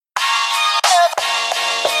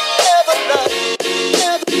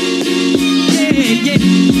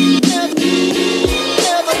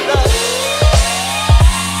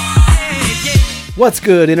What's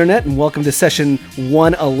good, Internet, and welcome to session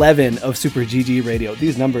 111 of Super GG Radio.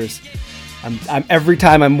 These numbers, I'm every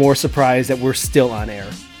time I'm more surprised that we're still on air.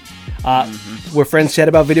 We're friends chat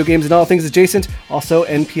about video games and all things adjacent, also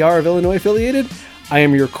NPR of Illinois affiliated. I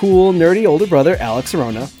am your cool, nerdy older brother, Alex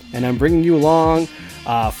Arona, and I'm bringing you along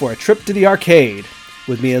for a trip to the arcade.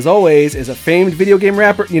 With me, as always, is a famed video game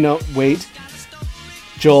rapper. Wait.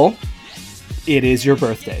 Joel, it is your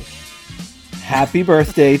birthday. Happy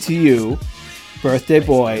birthday to you, birthday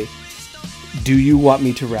boy. Do you want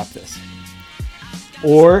me to rap this?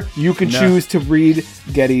 Or you can choose to read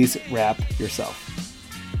Getty's rap yourself.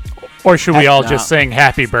 Or should we all just sing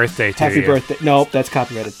happy birthday to you? Happy birthday. Nope, that's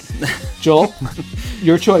copyrighted. Joel,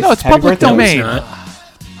 your choice. No, it's happy public birthday. domain.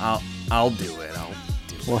 No, I'll do it.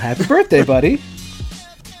 Well, happy birthday, buddy.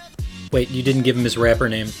 Wait, you didn't give him his rapper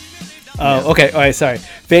name. Oh, okay. All right, sorry.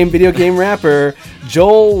 Famed video game rapper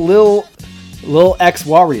Joel Lil X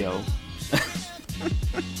Wario.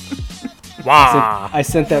 Wow. I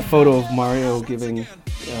sent that photo of Mario giving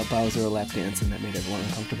Bowser a lap dance, and that made everyone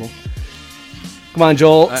uncomfortable. Come on,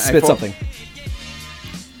 Joel, spit something.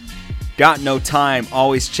 Got no time,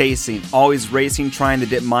 always chasing, always racing, trying to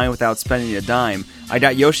dip mine without spending a dime. I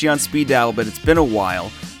got Yoshi on speed dial, but it's been a while.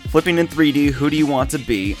 Flipping in 3D, who do you want to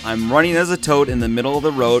be? I'm running as a toad in the middle of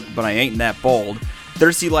the road, but I ain't that bold.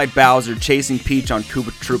 Thirsty like Bowser, chasing Peach on Koopa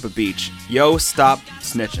Troopa Beach. Yo, stop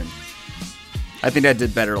snitching. I think I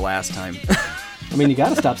did better last time. I mean, you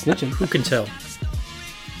gotta stop snitching. Who can tell?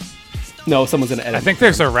 No, someone's gonna edit. I think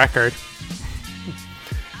there's a record.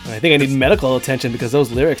 I think I need medical attention because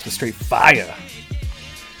those lyrics were straight fire.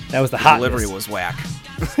 That was the hotness. Delivery was whack.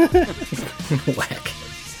 Whack.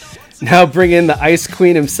 Now bring in the Ice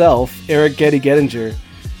Queen himself, Eric Getty Gettinger.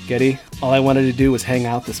 Getty, all I wanted to do was hang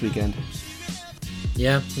out this weekend.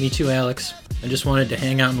 Yeah, me too, Alex. I just wanted to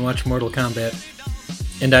hang out and watch Mortal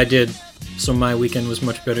Kombat. And I did. So my weekend was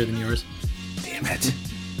much better than yours. Damn it.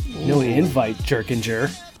 No invite, Jerkinger.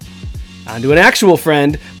 On to an actual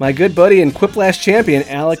friend, my good buddy and Quiplash champion,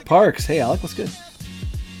 Alec Parks. Hey, Alec, what's good?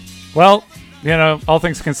 Well, all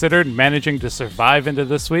things considered, managing to survive into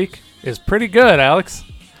this week is pretty good, Alex.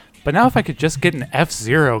 But now if I could just get an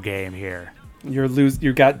F-Zero game here.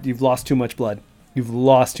 You've lost too much blood. You've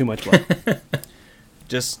lost too much blood.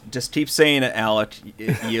 Just keep saying it, Alec.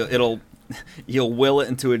 You'll will it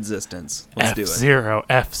into existence. Let's do it. F-Zero,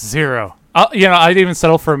 F-Zero. I'd even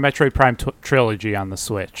settle for a Metroid Prime trilogy on the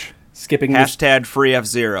Switch. Skipping Hashtag free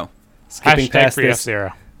F-Zero. Skipping Hashtag past free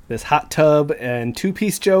F-Zero. This hot tub and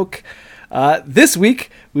two-piece joke. This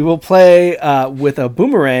week, we will play with a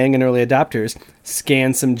boomerang and early adopters,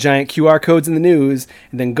 scan some giant QR codes in the news,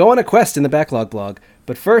 and then go on a quest in the backlog blog.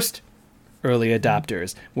 But first, early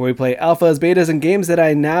adopters, where we play alphas, betas, and games that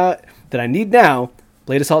I need now.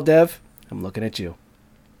 Blade Assault Dev, I'm looking at you.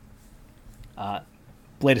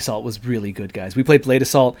 Blade Assault was really good, guys. We played Blade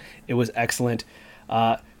Assault. It was excellent.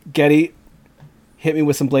 Getty, hit me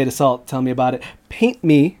with some Blade Assault. Tell me about it. Paint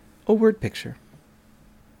me a word picture.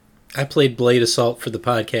 I played Blade Assault for the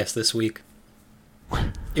podcast this week.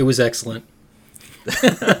 It was excellent.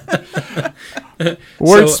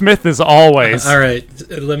 Wordsmith as always. All right,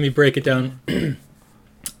 let me break it down.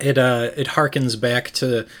 It harkens back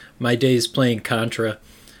to my days playing Contra,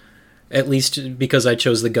 at least because I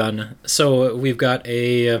chose the gun. So we've got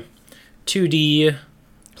a 2D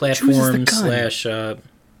platform slash...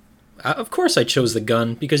 of course I chose the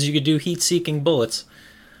gun, because you could do heat-seeking bullets.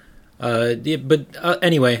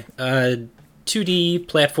 Anyway, 2D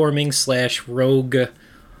platforming slash roguelite,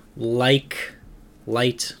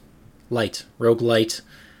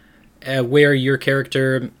 where your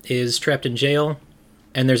character is trapped in jail,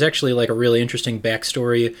 and there's actually like a really interesting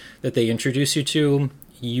backstory that they introduce you to.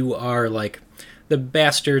 You are like the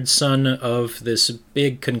bastard son of this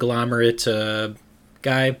big conglomerate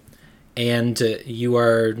guy, and you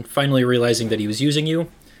are finally realizing that he was using you,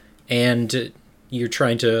 and you're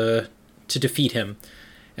trying to defeat him.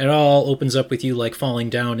 And it all opens up with you like falling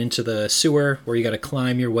down into the sewer, where you got to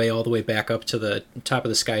climb your way all the way back up to the top of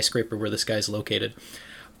the skyscraper where this guy's located.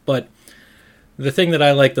 But the thing that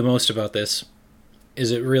I like the most about this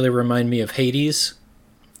is it really reminded me of Hades.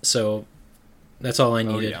 So that's all I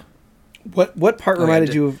needed. Oh, yeah. What part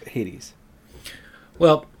reminded you of Hades?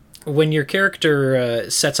 Well, when your character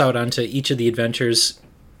sets out onto each of the adventures,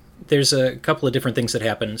 there's a couple of different things that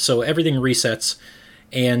happen. So everything resets,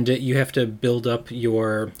 and you have to build up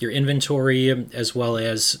your inventory, as well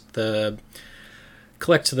as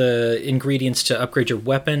collect the ingredients to upgrade your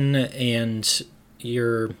weapon and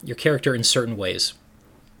your character in certain ways.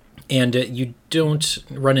 And you don't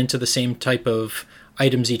run into the same type of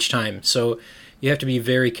items each time. So you have to be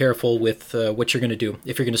very careful with what you're going to do.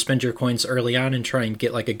 If you're going to spend your coins early on and try and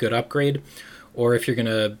get like a good upgrade, or if you're going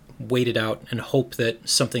to wait it out and hope that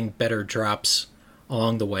something better drops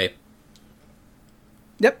along the way.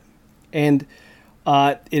 Yep. And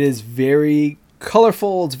it is very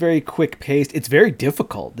colorful. It's very quick paced. It's very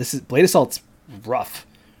difficult. Blade Assault's rough.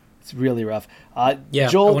 It's really rough. Yeah,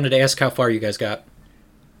 Joel, I wanted to ask how far you guys got.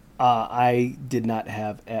 I did not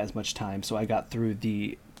have as much time, so I got through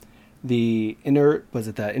the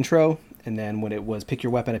intro, and then when it was pick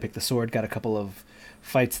your weapon, I picked the sword. Got a couple of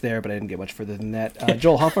fights there, but I didn't get much further than that.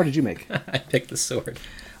 Joel, how far did you make? I picked the sword.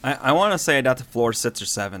 I want to say I got to floor 6 or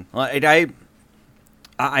 7.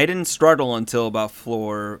 I didn't struggle until about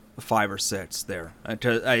floor 5 or 6 there. I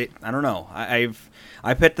don't know.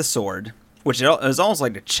 I picked the sword, which is almost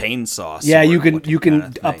like a chainsaw. Yeah, you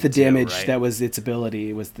can up the too, damage. right? That was its ability.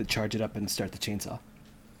 It was to charge it up and start the chainsaw.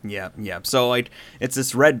 Yeah. So like it's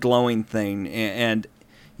this red glowing thing, and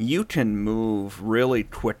you can move really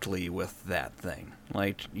quickly with that thing.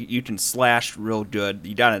 Like you can slash real good.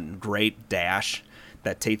 You got a great dash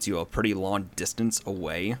that takes you a pretty long distance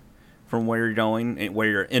away from where you're going, and where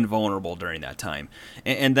you're invulnerable during that time.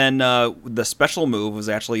 And then the special move was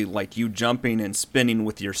actually like you jumping and spinning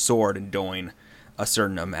with your sword and going a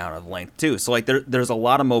certain amount of length too. So like there's a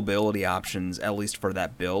lot of mobility options, at least for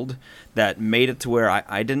that build, that made it to where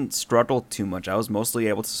I didn't struggle too much. I was mostly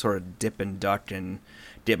able to sort of dip and duck and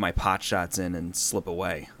dip my pot shots in and slip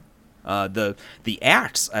away. The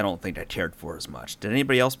axe I don't think I cared for as much. Did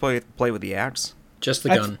anybody else play with the axe? Just the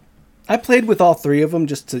gun. I played with all three of them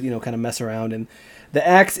just to kind of mess around, and the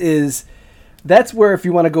axe that's where if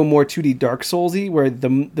you want to go more 2D Dark Soulsy, where the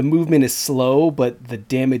movement is slow but the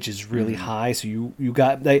damage is really high. So you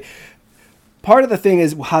got like part of the thing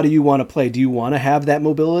is, how do you want to play? Do you want to have that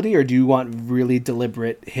mobility, or do you want really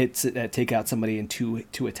deliberate hits that take out somebody in two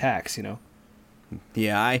attacks?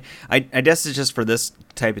 Yeah, I guess it's just for this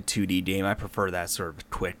type of 2D game, I prefer that sort of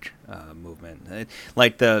quick movement,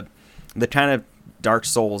 like the kind of Dark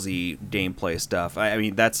Soulsy gameplay stuff. I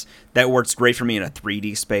mean, that works great for me in a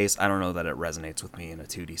 3D space. I don't know that it resonates with me in a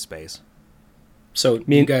 2D space. So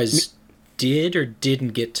you guys did or didn't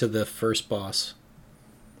get to the first boss?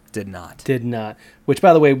 Did not. Which,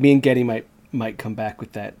 by the way, me and Getty might come back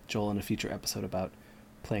with that, Joel, in a future episode about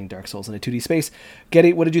playing Dark Souls in a 2D space.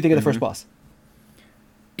 Getty, what did you think of the first boss?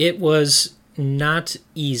 It was not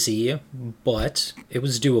easy, but it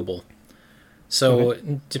was doable. So,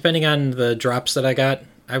 depending on the drops that I got,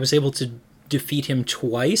 I was able to defeat him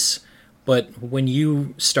twice, but when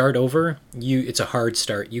you start over, it's a hard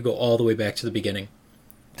start. You go all the way back to the beginning.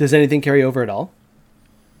 Does anything carry over at all?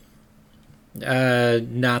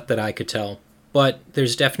 Not that I could tell. But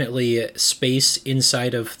there's definitely space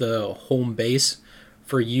inside of the home base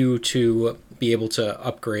for you to be able to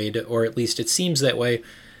upgrade, or at least it seems that way,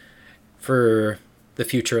 for the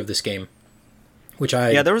future of this game, which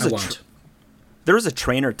I want. There was a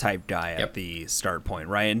trainer type guy at the start point,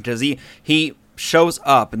 right? And because he shows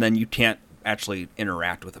up and then you can't actually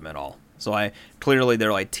interact with him at all. So clearly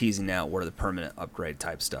they're like teasing out where the permanent upgrade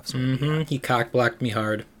type stuff's going to be. He cock blocked me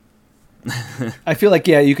hard. I feel like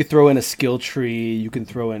you could throw in a skill tree. You can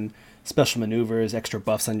throw in special maneuvers, extra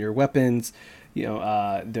buffs on your weapons. There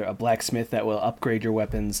a blacksmith that will upgrade your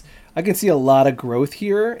weapons. I can see a lot of growth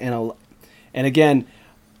here, and again,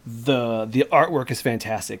 the artwork is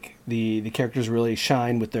fantastic. The characters really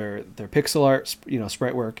shine with their pixel art,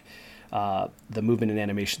 sprite work. The movement and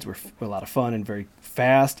animations were a lot of fun and very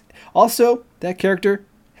fast. Also, that character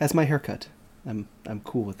has my haircut. I'm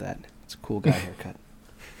cool with that. It's a cool guy haircut.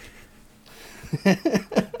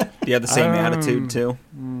 You have the same attitude too.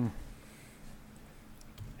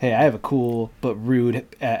 Hey, I have a cool but rude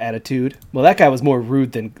attitude. Well, that guy was more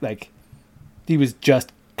rude than he was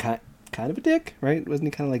just kind of a dick, right? Wasn't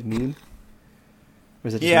he kind of like mean? Or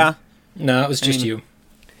was it just me? No, it was just you.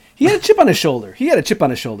 He had a chip on his shoulder.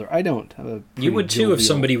 I don't. You would too if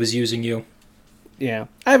somebody was using you. Yeah,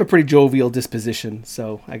 I have a pretty jovial disposition,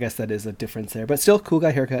 so I guess that is a difference there. But still, cool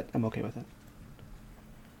guy haircut. I'm okay with it.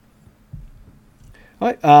 All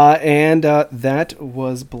right, and that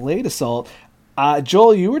was Blade Assault.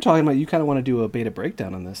 Joel, you were talking about you kind of want to do a beta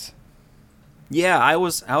breakdown on this. Yeah, I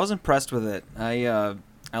was impressed with it.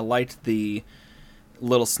 I liked the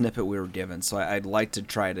little snippet we were given, so I'd like to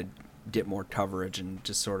try to get more coverage and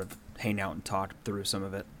just sort of hang out and talk through some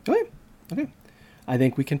of it. Okay. I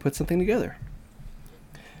think we can put something together.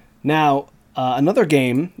 Now, another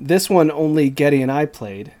game. This one only Getty and I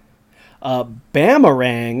played.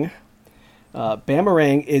 Bamarang.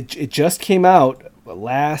 Bamarang. It just came out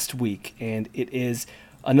last week, and it is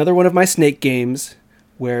another one of my Snake games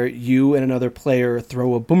where you and another player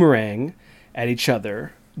throw a boomerang, at each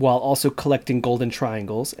other while also collecting golden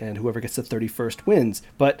triangles, and whoever gets the 31st wins.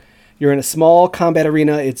 But you're in a small combat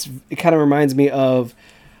arena. It kind of reminds me of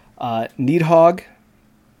Needhog,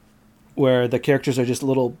 where the characters are just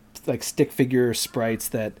little like stick figure sprites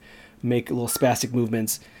that make little spastic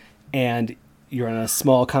movements, and you're in a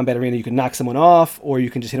small combat arena. You can knock someone off, or you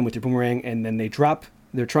can just hit them with your boomerang, and then they drop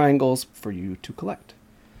their triangles for you to collect.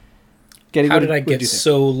 Getty, How did I get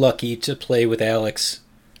so lucky to play with Alex,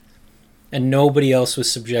 and nobody else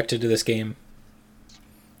was subjected to this game?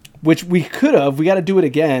 Which we could have. We got to do it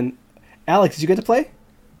again. Alex, did you get to play?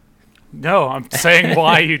 No, I'm saying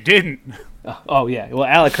why you didn't. Oh yeah. Well,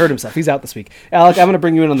 Alec hurt himself. He's out this week. Alec, I'm going to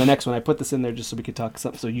bring you in on the next one. I put this in there just so we could talk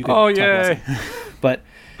something. So you can. Oh talk yay! about something.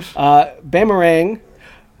 But Boomerang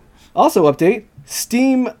also update.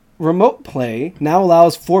 Steam Remote Play now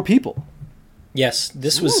allows 4 people. Yes,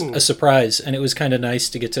 this was a surprise, and it was kind of nice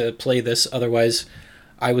to get to play this. Otherwise,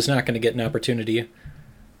 I was not going to get an opportunity.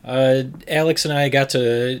 Alex and I got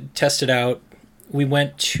to test it out. We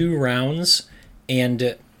went 2 rounds,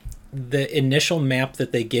 and the initial map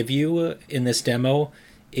that they give you in this demo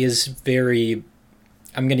is very,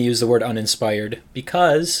 I'm going to use the word uninspired,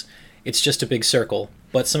 because it's just a big circle.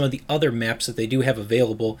 But some of the other maps that they do have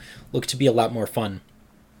available look to be a lot more fun.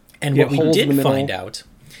 And what we did find out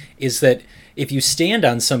is that if you stand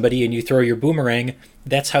on somebody and you throw your boomerang,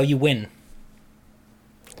 that's how you win.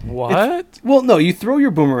 What? Well, no, you throw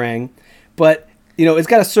your boomerang, but it's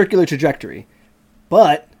got a circular trajectory.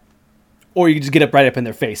 But or you just get up right up in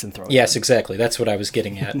their face and throw it. Yes, exactly. That's what I was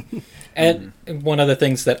getting at. And one of the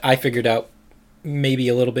things that I figured out maybe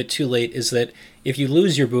a little bit too late is that if you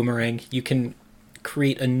lose your boomerang, you can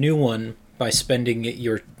create a new one by spending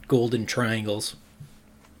your golden triangles.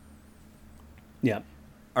 Yeah.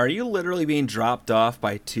 Are you literally being dropped off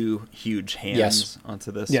by 2 huge hands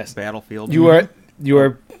onto this battlefield? You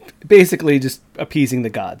are basically just appeasing the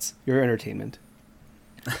gods. Your entertainment.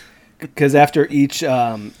 Because after each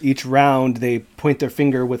round, they point their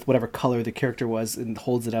finger with whatever color the character was and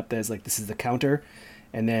holds it up as like this is the counter,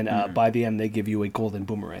 and then by the end they give you a golden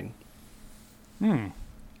boomerang.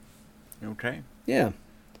 Okay. Yeah.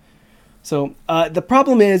 So the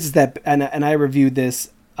problem is that, and I reviewed this,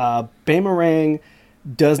 Boomerang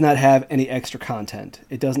does not have any extra content.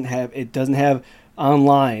 It doesn't have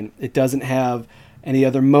online. It doesn't have any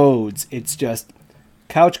other modes. It's just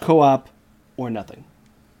couch co-op or nothing.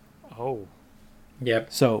 Oh.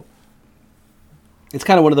 Yep. So it's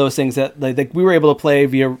kind of one of those things that like we were able to play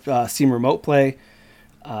via Steam Remote Play.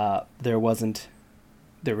 There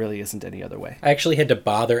really isn't any other way. I actually had to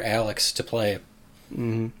bother Alex to play.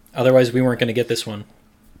 Mm-hmm. Otherwise, we weren't going to get this one.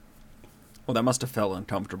 Well, that must have felt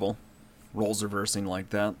uncomfortable. Roles reversing like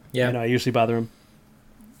that. Yeah. I usually bother him.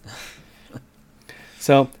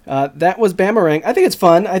 So that was Boomerang. I think it's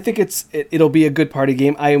fun. I think it'll be a good party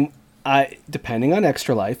game. I depending on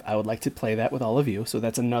Extra Life, I would like to play that with all of you. So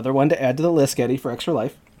that's another one to add to the list, Getty, for Extra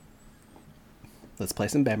Life. Let's play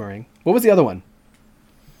some Boomerang. What was the other one?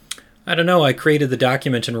 I don't know. I created the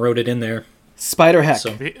document and wrote it in there. Spider Heck.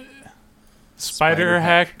 Spider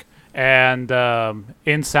Heck and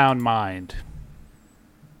In Sound Mind.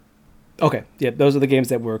 Okay. Yeah, those are the games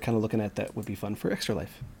that we're kind of looking at that would be fun for Extra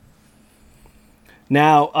Life.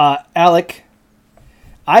 Now, Alec,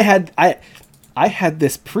 I had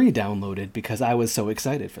this pre-downloaded because I was so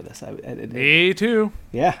excited for this. Me too.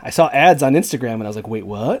 Yeah, I saw ads on Instagram and I was like, "Wait,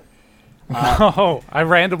 what?" I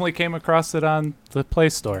randomly came across it on the Play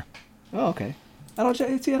Store. Oh, okay. I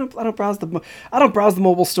don't browse the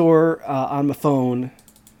mobile store on my phone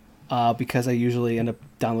because I usually end up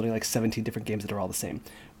downloading like 17 different games that are all the same.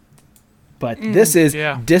 But this is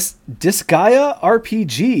Disgaea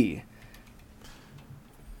RPG.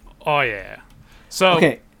 Oh yeah. So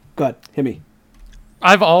okay, go ahead, hit me.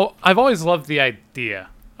 I've always loved the idea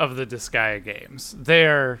of the Disgaea games.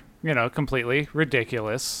 They're, completely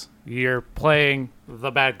ridiculous. You're playing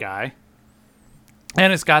the bad guy,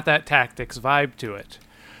 and it's got that tactics vibe to it.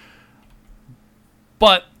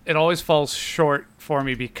 But it always falls short for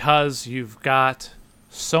me because you've got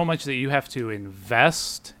so much that you have to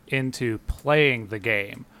invest into playing the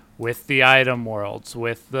game with the item worlds,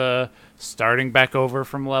 with the starting back over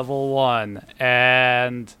from level 1,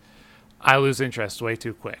 and I lose interest way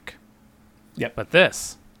too quick. Yep. But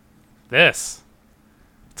it's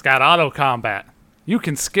got auto combat. You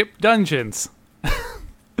can skip dungeons.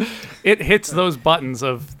 It hits those buttons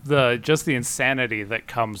of the insanity that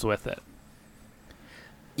comes with it.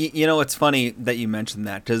 It's funny that you mentioned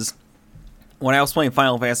that, because when I was playing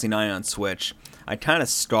Final Fantasy IX on Switch, I kind of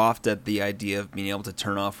scoffed at the idea of being able to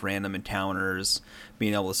turn off random encounters,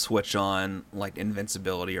 being able to switch on like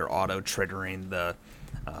invincibility or auto triggering the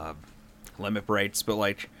limit breaks, but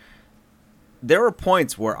like there were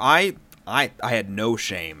points where I had no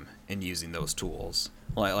shame in using those tools.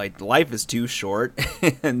 Like life is too short,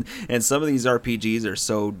 and some of these RPGs are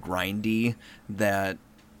so grindy that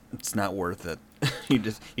it's not worth it. you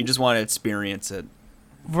just want to experience it.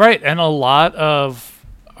 Right, and a lot of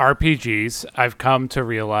RPGs I've come to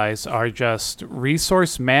realize are just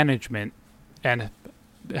resource management and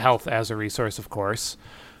health as a resource, of course,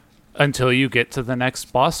 until you get to the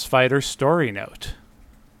next boss fight or story note.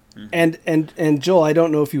 And Joel, I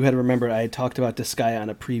don't know if you had remembered, I had talked about Disgaea on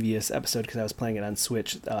a previous episode because I was playing it on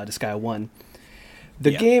Switch, Disgaea 1.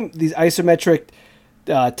 The game, these isometric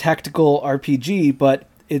tactical RPG, but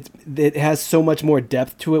it has so much more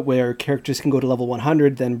depth to it where characters can go to level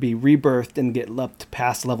 100, then be rebirthed and get up to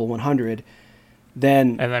past level 100,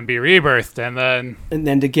 and then be rebirthed, and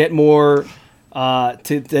then to get more...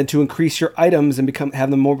 to increase your items and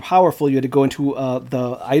have them more powerful, you had to go into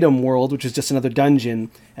the item world, which is just another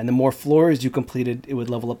dungeon. And the more floors you completed, it would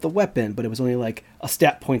level up the weapon. But it was only like a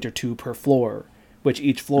stat point or 2 per floor, which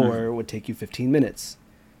each floor would take you 15 minutes,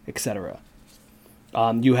 etc.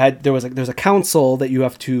 There's a council that you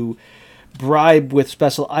have to bribe with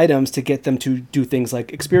special items to get them to do things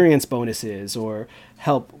like experience bonuses or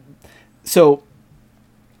help. So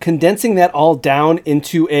condensing that all down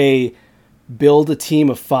into build a team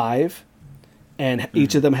of 5, and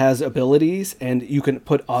each of them has abilities, and you can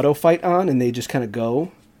put auto fight on, and they just kind of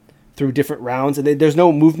go through different rounds. And there's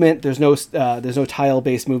no movement, there's no tile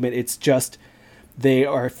based movement. It's just they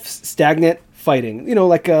are stagnant fighting. You know,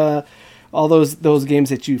 like all those games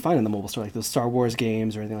that you find in the mobile store, like those Star Wars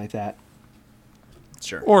games or anything like that.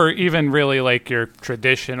 Sure. Or even really like your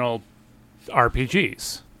traditional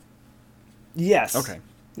RPGs. Yes. Okay.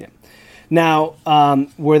 Yeah. Now,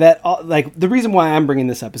 where that the reason why I'm bringing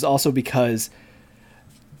this up is also because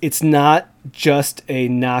it's not just a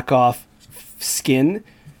knockoff skin.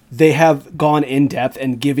 They have gone in depth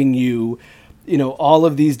and giving you, all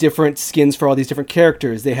of these different skins for all these different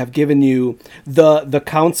characters. They have given you the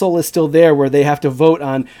council is still there where they have to vote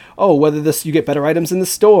on whether you get better items in the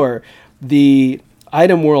store. The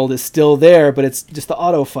item world is still there, but it's just the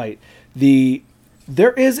auto fight.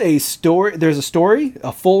 There is a story. There's a story,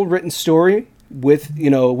 a full written story with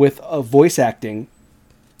a voice acting,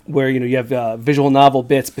 where you have visual novel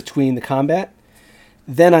bits between the combat.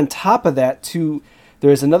 Then on top of that,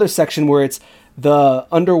 there is another section where it's the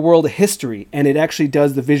underworld history, and it actually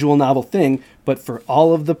does the visual novel thing, but for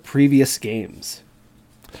all of the previous games,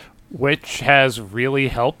 which has really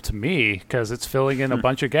helped me because it's filling in a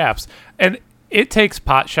bunch of gaps. And it takes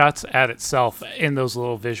pot shots at itself in those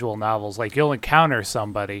little visual novels. Like, you'll encounter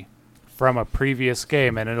somebody from a previous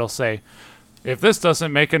game, and it'll say, if this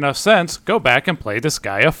doesn't make enough sense, go back and play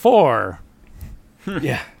Disgaea 4.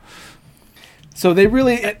 Yeah. So they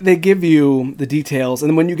give you the details, and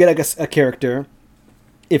then when you get a character,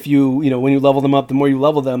 if when you level them up, the more you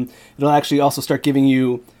level them, it'll actually also start giving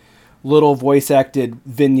you little voice-acted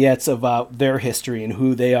vignettes about their history and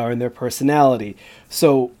who they are and their personality.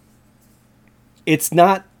 So it's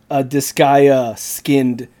not a Disgaea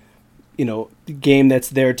skinned, game that's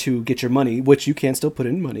there to get your money, which you can still put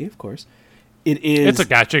in money, of course. It's a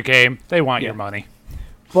gacha game. They want your money.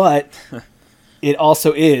 But it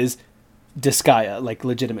also is Disgaea, like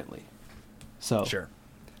legitimately. So sure.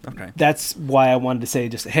 Okay. That's why I wanted to say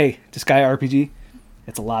hey, Disgaea RPG,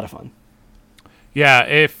 it's a lot of fun. Yeah,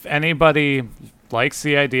 if anybody likes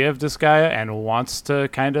the idea of Disgaea and wants to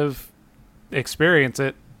kind of experience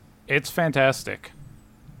it, it's fantastic.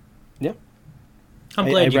 Yep. I'm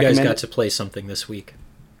glad you guys got to play something this week.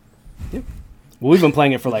 Yep. Well, we've been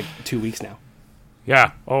playing it for like 2 weeks now.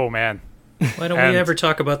 Yeah. Oh, man. Why don't we ever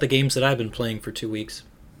talk about the games that I've been playing for 2 weeks?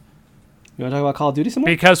 You want to talk about Call of Duty some more?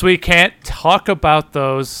 Because we can't talk about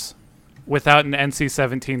those without an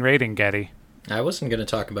NC-17 rating, Getty. I wasn't going to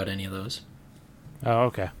talk about any of those. Oh,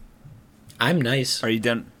 okay. I'm nice. Are you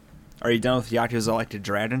done with Yakuza Like the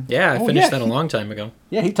Dragon? Yeah, I finished that a long time ago.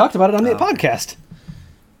 Yeah, he talked about it on the podcast.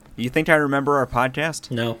 You think I remember our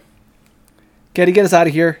podcast? No. Getty, get us out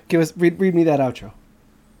of here. Read me that outro.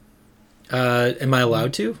 Am I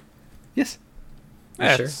allowed to? Yes.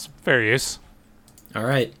 That's fair use. All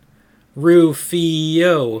right.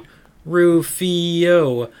 Rufio.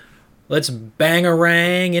 Let's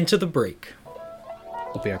bang-a-rang into the break.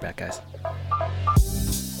 We'll be right back, guys.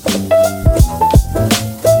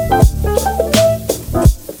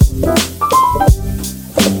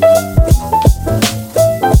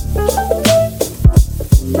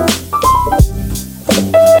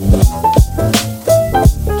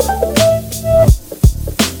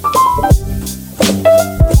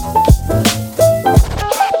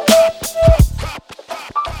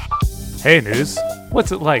 Hey, News.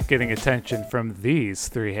 What's it like getting attention from these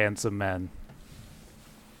three handsome men?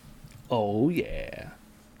 Oh, yeah.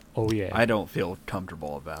 Oh, yeah. I don't feel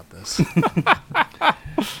comfortable about this.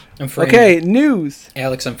 I'm framing. Okay, news.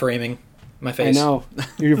 Alex, I'm framing my I face. know.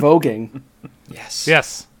 You're voguing. Yes.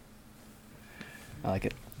 Yes. I like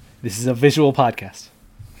it. This is a visual podcast.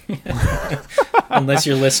 Unless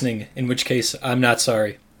you're listening, in which case I'm not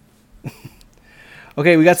sorry.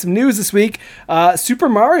 Okay, we got some news this week. Super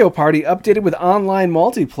Mario Party updated with online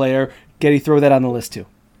multiplayer. Getty, throw that on the list too.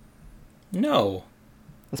 No.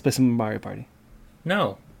 Let's play some Mario Party.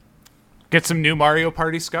 No. Get some new Mario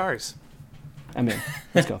Party scars. I'm in.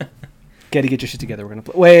 Let's go. Getty, get your shit together. We're gonna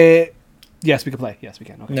play. Wait. Yes, we can play. Yes, we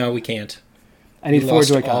can. Okay. No, we can't. I need You 4 lost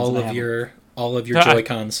Joy-Cons. all and I of have your No,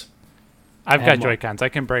 Joy-Cons. I've I got have more. Joy-Cons. I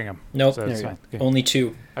can bring them. Nope. So There it's you fine. go. Okay. Only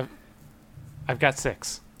 2. I've got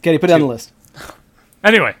 6. them. Getty, put it on the list.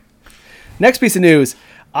 Anyway. Next piece of news.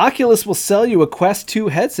 Oculus will sell you a Quest 2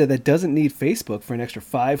 headset that doesn't need Facebook for an extra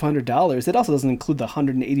 $500. It also doesn't include the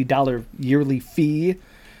 $180 yearly fee.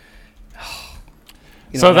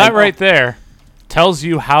 So that right there tells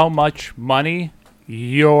you how much money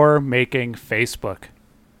you're making Facebook.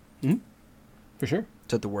 For sure.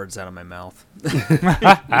 Took the words out of my mouth.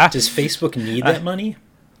 Does Facebook need that money?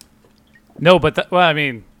 No, but well, I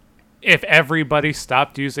mean, if everybody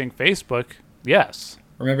stopped using Facebook, yes.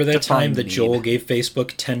 Remember that Define time that need. Joel gave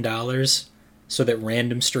Facebook $10 so that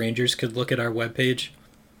random strangers could look at our webpage?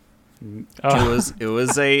 It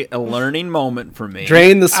was a learning moment for me.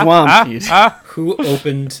 Drain the swamp. Who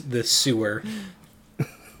opened the sewer?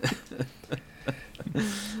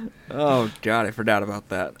 Oh god, I forgot about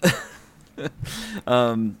that.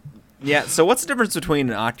 Yeah. So what's the difference between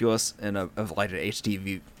an Oculus and like an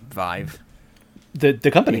HTC Vive? The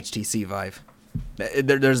company. HTC Vive.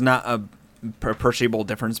 There's not a appreciable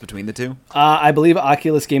difference between the two. I believe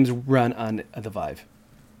Oculus games run on the Vive.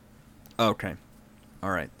 Okay. All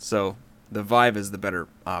right. So the Vive is the better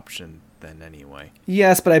option then, anyway.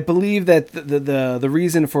 Yes, but I believe that the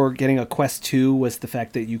reason for getting a Quest 2 was the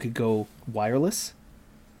fact that you could go wireless.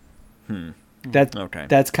 Okay.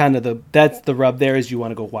 That's kind of the rub there is you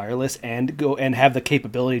want to go wireless and go and have the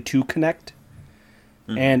capability to connect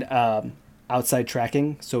and outside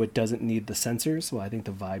tracking, so it doesn't need the sensors. Well, I think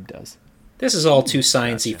the Vive does. This is all too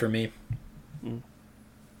sciencey Gotcha. for me.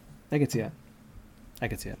 I can see it.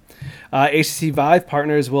 HTC Vive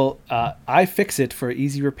partners will iFixit for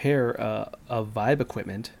easy repair of Vive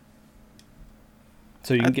equipment.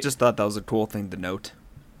 So you I can get just thought that was a cool thing to note.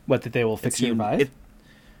 what that they will fix your Vive.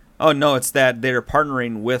 Oh no, it's that they're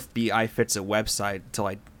partnering with the iFixit website to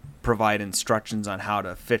like provide instructions on how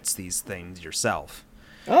to fix these things yourself.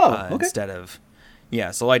 Okay. Instead of,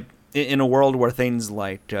 so like in a world where things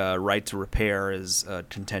like right to repair is a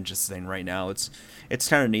contentious thing right now, it's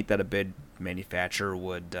kind of neat that a big manufacturer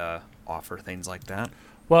would offer things like that.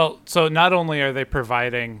 Well, so not only are they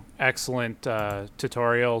providing excellent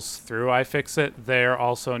tutorials through iFixit, they're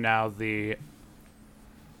also now the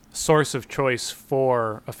source of choice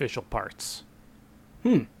for official parts.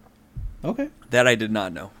 Okay. That I did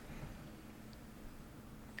not know.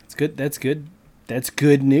 That's good. That's good. That's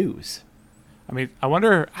good news. I mean, I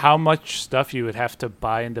wonder how much stuff you would have to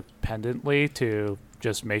buy independently to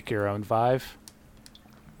just make your own Vive.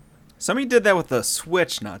 Somebody did that with the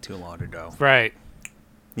Switch not too long ago. Right.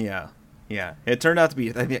 Yeah. It turned out to be,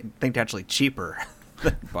 I think, actually cheaper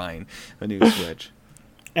than buying a new Switch.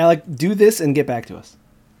 Alec, do this and get back to us.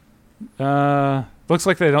 Looks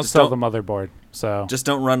like they don't Just sell don't- the motherboard, so Just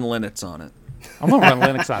don't run Linux on it. I'm gonna run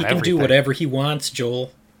Linux on He can everything. do whatever he wants,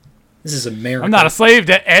 Joel. This is America. I'm not a slave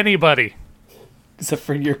to anybody. Except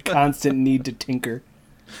for your constant need to tinker.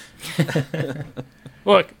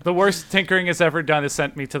 Look, the worst tinkering has ever done is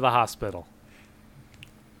sent me to the hospital.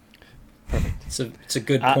 It's a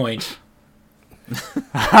good point.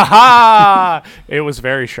 Ha! It was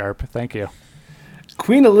very sharp. Thank you.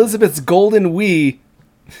 Queen Elizabeth's golden Wii.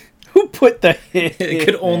 Who put the hit? It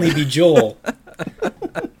could only be Joel.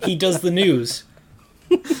 He does the news.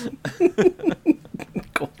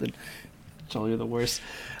 golden. Joel, you're the worst.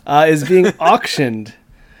 Is being auctioned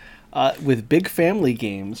with big family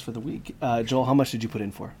games for the week. Joel, how much did you put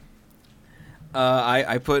in for?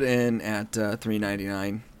 I put in at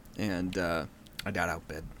 $3.99 and I got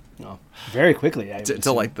outbid. Oh, very quickly.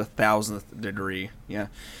 To like the 1,000th degree. Yeah.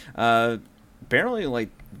 Apparently, like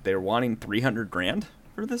they're wanting $300,000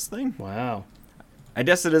 for this thing. Wow. I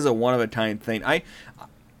guess it is a one of a kind thing.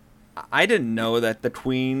 I didn't know that the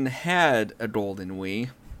Queen had a golden Wii.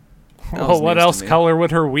 That was Well, what news to else me. color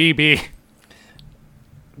would her Wii be?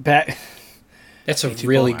 Back. That's a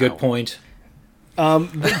really good Wow. point.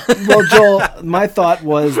 Well, Joel, my thought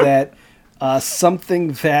was that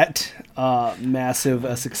something that massive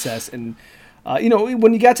a success. And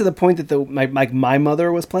when you got to the point that my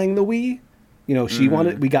mother was playing the Wii, she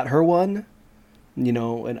wanted, we got her one, and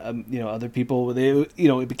other people,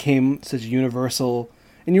 it became such a universal,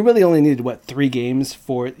 and you really only needed 3 games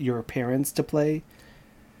for your parents to play.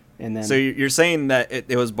 And then, so you're saying that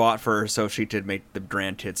it was bought for her so she could make the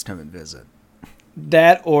grandkids come and visit.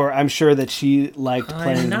 That, or I'm sure that she liked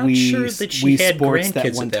playing I'm not Wii, sure that she Wii had Sports grandkids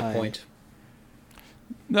that one at that time. point.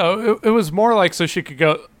 No, it was more like so she could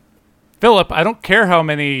go, Philip, I don't care how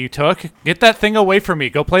many you took. Get that thing away from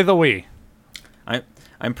me. Go play the Wii.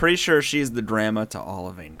 I'm pretty sure she's the drama to all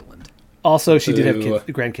of England. Also, she did have Boo.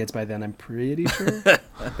 grandkids by then, I'm pretty sure.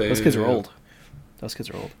 Those kids are old.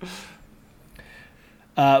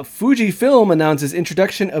 Fujifilm announces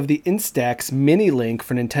introduction of the Instax Mini Link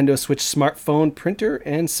for Nintendo Switch smartphone printer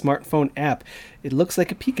and smartphone app. It looks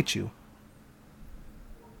like a Pikachu.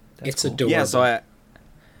 It's cool. adorable. Yeah, so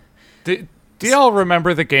Do y'all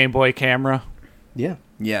remember the Game Boy camera? Yeah.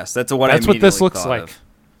 yes, that's what That's I what this immediately looks thought like. of.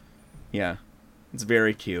 Yeah, it's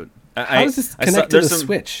very cute. How does this connect to the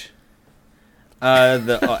Switch?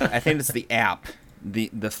 I think it's the app.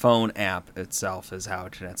 The phone app itself is how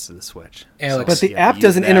it connects to the Switch. Alex, But the you have app to use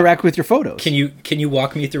doesn't that. interact with your photos. Can you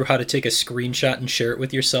walk me through how to take a screenshot and share it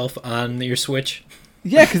with yourself on your Switch?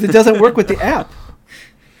 Yeah, because it doesn't work with the app.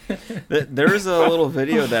 There's a little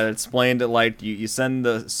video that explained it like you send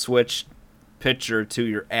the Switch picture to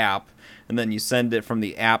your app, and then you send it from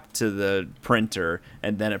the app to the printer,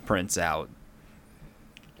 and then it prints out.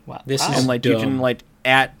 Wow. This And is like dumb.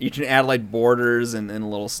 you can add like borders and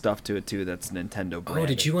little stuff to it too. That's Nintendo branded. Oh,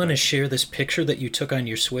 did you want to share this picture that you took on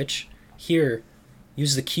your Switch? Here,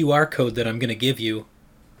 use the QR code that I'm going to give you.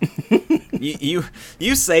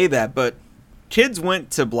 You say that, but kids went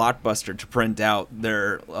to Blockbuster to print out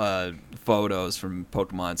their photos from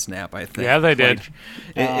Pokemon Snap. I think. Yeah, they did. Like,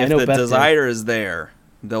 I if know the Beth did. desire is there,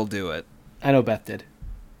 they'll do it. I know Beth did.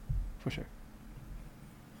 For sure.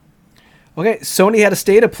 Okay, Sony had a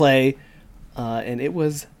state of play, and it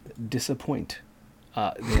was disappoint.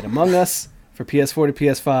 They had Among Us for PS4 to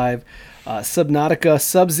PS5, Subnautica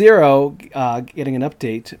Sub-Zero getting an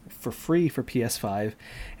update for free for PS5,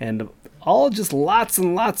 and all just lots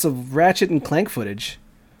and lots of Ratchet and Clank footage.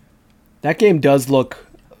 That game does look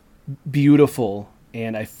beautiful,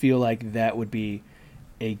 and I feel like that would be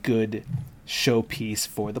a good showpiece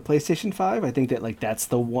for the PlayStation 5. I think that that's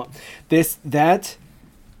the one.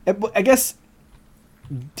 I guess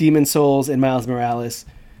Demon Souls and Miles Morales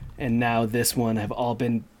and now this one have all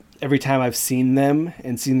been, every time I've seen them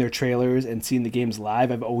and seen their trailers and seen the games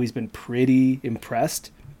live, I've always been pretty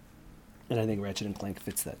impressed. And I think Ratchet and Clank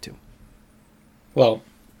fits that too. Well,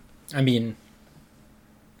 I mean,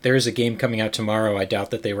 there is a game coming out tomorrow. I doubt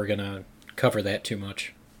that they were going to cover that too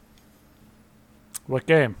much. What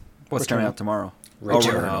game? What's coming out tomorrow?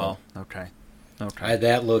 Returnal. Oh, okay. Okay.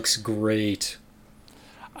 That looks great.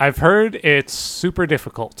 I've heard it's super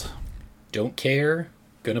difficult. Don't care.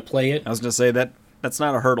 Gonna play it. I was gonna say that's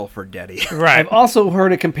not a hurdle for Daddy. Right. I've also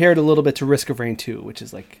heard it compared a little bit to Risk of Rain 2, which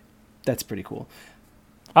is that's pretty cool.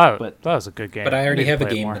 Oh, but- that was a good game. But I already need to have a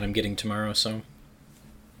play it game more. that I'm getting tomorrow, so.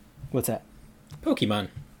 What's that? Pokemon.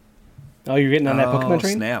 Oh, you're getting on that Pokemon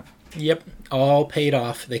train? Snap. Yep, all paid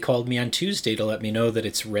off. They called me on Tuesday to let me know that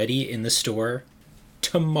it's ready in the store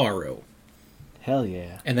tomorrow. Hell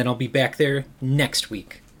yeah. And then I'll be back there next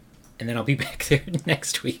week. And then I'll be back there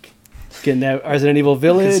next week. Getting that Resident Evil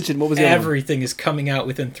Village, and what was the other one? Everything is coming out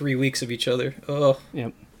within 3 weeks of each other. Oh,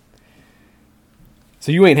 Yep.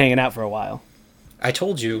 So you ain't hanging out for a while. I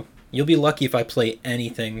told you. You'll be lucky if I play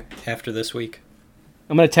anything after this week.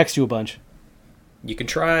 I'm going to text you a bunch. You can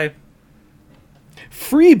try.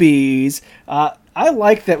 Freebies. I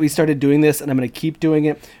like that we started doing this, and I'm going to keep doing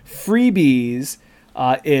it. Freebies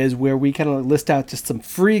is where we kind of list out just some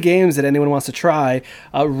free games that anyone wants to try.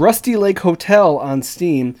 Rusty Lake Hotel on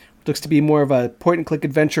Steam looks to be more of a point-and-click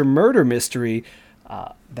adventure murder mystery.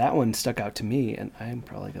 That one stuck out to me, and I'm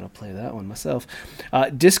probably going to play that one myself.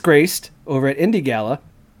 Disgraced over at Indie Gala.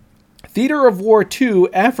 Theater of War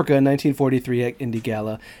 2, Africa, 1943 at Indie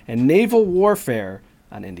Gala. And Naval Warfare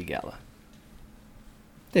on Indie Gala.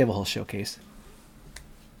 They have a whole showcase.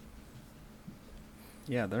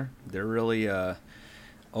 Yeah, they're really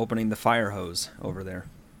opening the fire hose over there.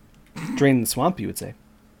 Draining the swamp, you would say.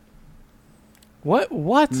 What?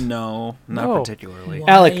 No, not No. particularly. Why?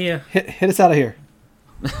 Alec, hit us out of here.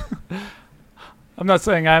 I'm not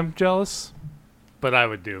saying I'm jealous, but I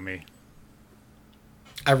would do me.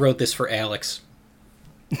 I wrote this for Alex.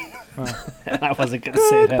 I wasn't going to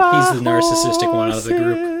say that. He's the narcissistic one out of the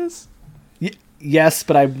group. Yes,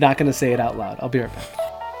 but I'm not going to say it out loud. I'll be right back.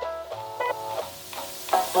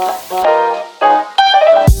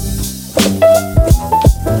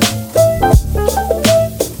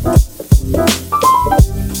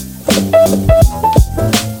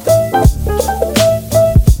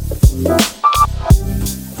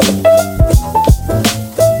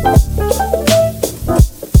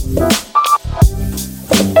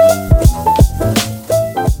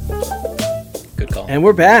 Good call. And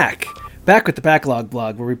we're back. Back with the Backlog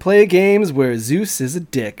blog, where we play games where Zeus is a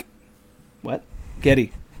dick. What?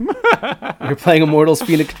 Getty. You're playing Immortals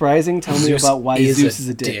Phoenix Rising? Tell me about why Zeus is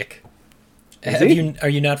a dick. Are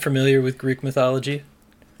you not familiar with Greek mythology?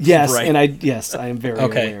 Yes, Right. and I am very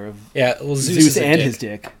aware of Yeah, well, Zeus Zeus is a and dick. his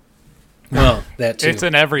dick. Well, that too. It's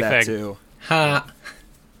in everything. That too. Ha!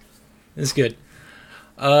 It's good.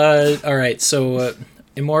 All right, so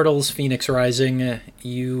Immortals Phoenix Rising,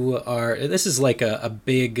 you are... This is like a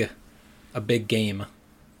big game.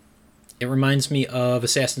 It reminds me of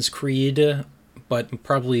Assassin's Creed, but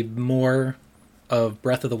probably more of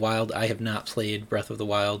Breath of the Wild. I have not played Breath of the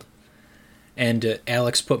Wild. And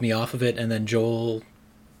Alex put me off of it, and then Joel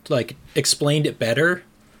explained it better.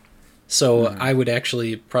 So I would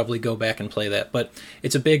actually probably go back and play that. But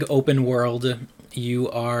it's a big open world. You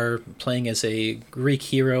are playing as a Greek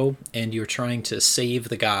hero, and you're trying to save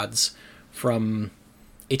the gods from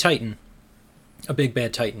a titan, a big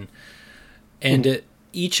bad titan. And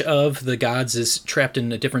each of the gods is trapped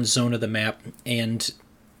in a different zone of the map. And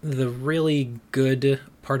the really good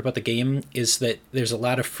part about the game is that there's a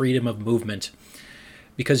lot of freedom of movement.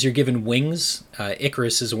 Because you're given wings,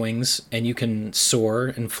 Icarus's wings, and you can soar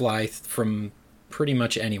and fly from pretty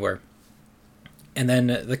much anywhere. And then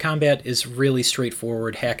the combat is really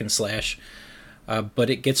straightforward, hack and slash, but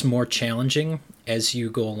it gets more challenging as you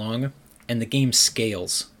go along, and the game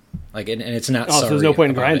scales. And it's not Oh, so there's no point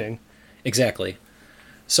in grinding. Exactly.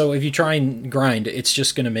 So if you try and grind, it's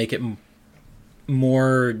just going to make it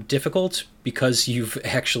more difficult because you've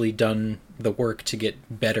actually done the work to get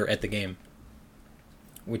better at the game.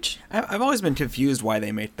 Which I've always been confused why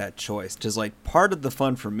they made that choice. Just part of the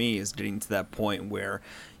fun for me is getting to that point where,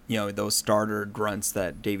 those starter grunts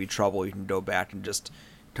that Davy Trouble, you can go back and just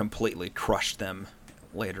completely crush them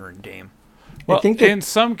later in game. Well, I think that- in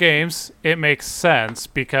some games, it makes sense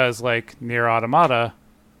because, like Nier Automata,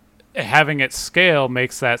 having it scale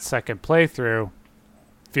makes that second playthrough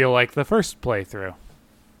feel like the first playthrough.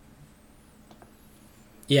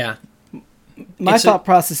 yeah, My It's thought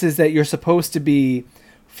process is that you're supposed to be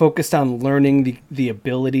focused on learning the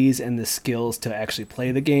abilities and the skills to actually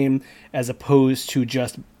play the game, as opposed to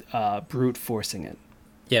just brute forcing it.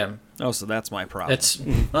 yeah. Oh, so that's my problem.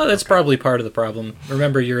 That's probably part of the problem.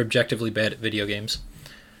 Remember, you're objectively bad at video games.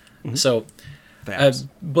 So, Facts.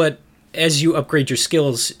 but as you upgrade your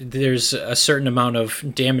skills, there's a certain amount of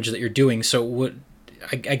damage that you're doing. So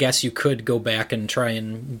I guess you could go back and try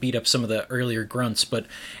and beat up some of the earlier grunts, but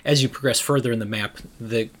as you progress further in the map,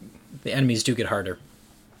 the enemies do get harder.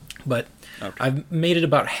 But Okay. I've made it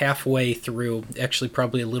about halfway through, actually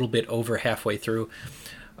probably a little bit over halfway through.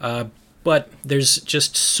 But there's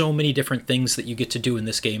just so many different things that you get to do in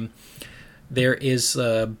this game. There is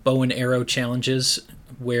bow and arrow challenges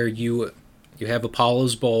where you have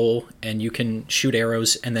Apollo's bow and you can shoot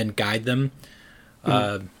arrows and then guide them.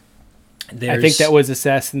 I think that was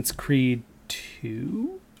Assassin's Creed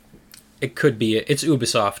 2. It could be. It's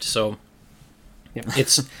Ubisoft, so Yep.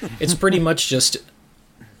 it's pretty much just.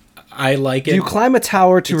 I like it. You climb a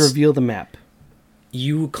tower to It's- reveal the map,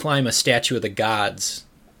 You climb a statue of the gods,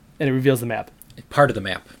 and it reveals the map. part of the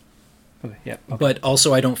map. Okay, yeah. Okay. But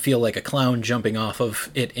also, I don't feel like a clown jumping off of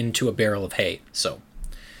it into a barrel of hay. So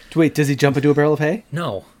Wait, does he jump into a barrel of hay?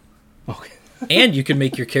 no. Okay. And you can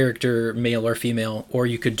make your character male or female, or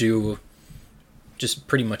you could do just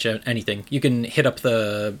pretty much anything. You can hit up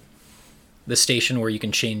the station where you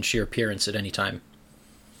can change your appearance at any time.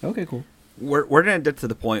 Okay, cool. We're going to get to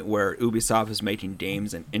the point where Ubisoft is making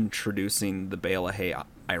games and introducing the bale of hay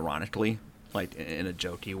ironically, like in a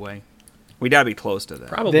jokey way. We gotta be close to that.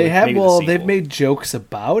 Probably. They have Maybe the they've sequel. made jokes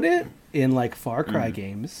about it in like Far Cry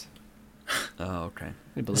games. Oh, okay.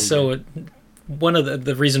 I believe. So one of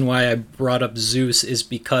the reason why I brought up Zeus is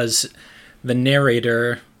because the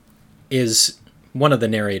narrator is one of the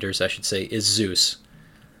narrators, I should say, is Zeus.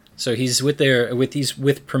 So he's with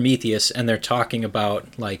Prometheus, and they're talking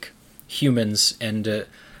about like humans and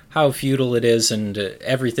how futile it is, and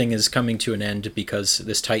everything is coming to an end because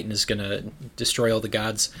this Titan is going to destroy all the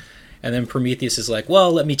gods. And then Prometheus is like,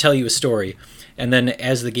 well, let me tell you a story. And then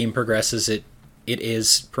as the game progresses, it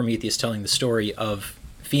is Prometheus telling the story of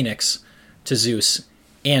Phoenix to Zeus.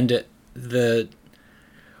 And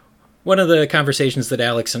one of the conversations that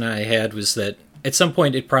Alex and I had was that at some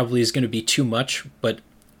point it probably is going to be too much, but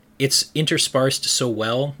it's interspersed so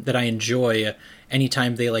well that I enjoy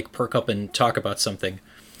anytime they like perk up and talk about something,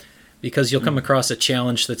 because you'll come across a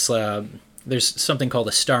challenge that's there's something called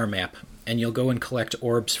a star map, and you'll go and collect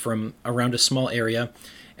orbs from around a small area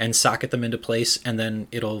and socket them into place, and then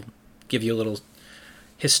it'll give you a little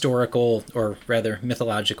historical, or rather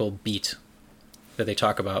mythological, beat that they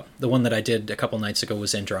talk about. The one that I did a couple nights ago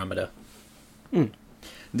was Andromeda.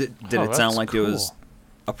 Did it sound like it was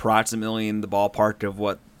approximately in the ballpark of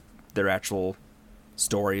what their actual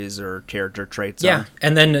stories or character traits are?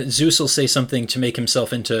 And then Zeus will say something to make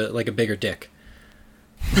himself into like a bigger dick.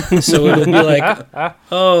 So it'll be like,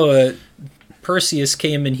 oh, Perseus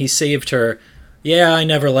came and he saved her. Yeah, I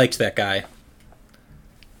never liked that guy.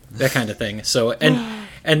 That kind of thing. So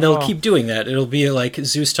and they'll keep doing that. It'll be like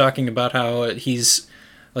Zeus talking about how he's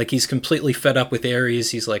completely fed up with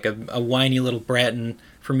Ares. He's like a whiny little brat, and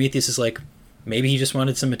Prometheus is like, maybe he just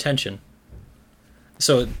wanted some attention.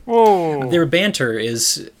 So their banter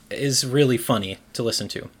is really funny to listen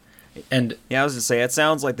to. And yeah, I was gonna say, it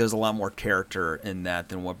sounds like there's a lot more character in that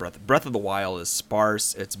than what Breath of the Wild is.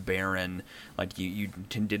 Sparse, it's barren. Like you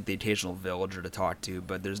did the occasional villager to talk to,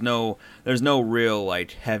 but there's no real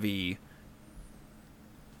like heavy,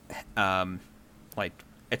 like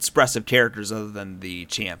expressive characters other than the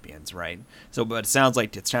champions, right? So, but it sounds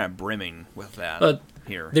like it's kind of brimming with that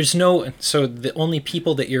here. There's no, so the only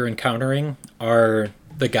people that you're encountering are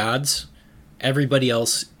the gods. Everybody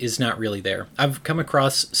else is not really there. I've come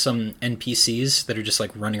across some NPCs that are just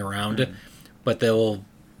like running around, but they'll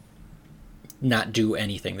not do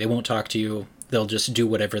anything. They won't talk to you. They'll just do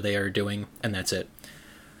whatever they are doing, and that's it.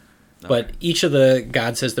 Okay. But each of the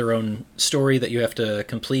gods has their own story that you have to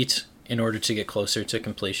complete in order to get closer to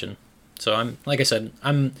completion. So I'm, like I said,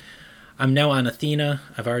 I'm now on Athena.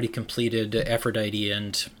 I've already completed Aphrodite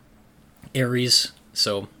and Ares,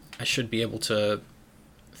 so I should be able to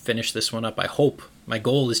finish this one up. I hope. My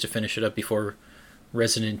goal is to finish it up before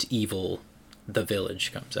Resident Evil The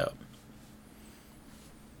Village comes out.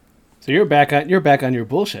 So you're back on your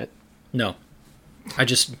bullshit. No. I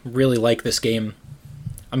just really like this game.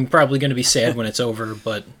 I'm probably going to be sad when it's over,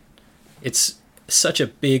 but it's such a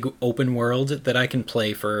big open world that I can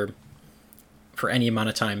play for any amount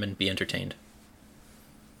of time and be entertained.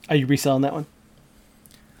 Are you reselling that one?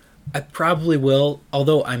 I probably will,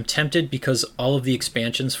 although I'm tempted because all of the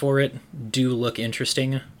expansions for it do look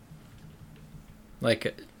interesting.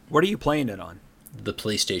 Like, what are you playing it on? The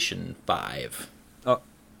PlayStation 5.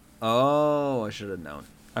 Oh, I should have known.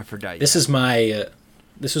 I forgot. This was my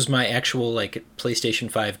actual like PlayStation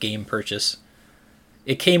 5 game purchase.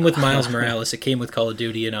 It came with Miles Morales, it came with Call of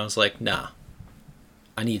Duty, and I was like, nah,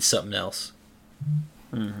 I need something else.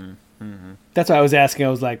 That's why I was asking. I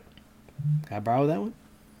was like, can I borrow that one?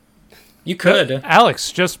 You could.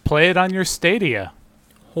 Alex, just play it on your Stadia.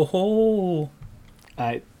 Ho ho.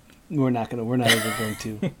 We're not even going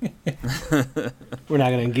to. We're not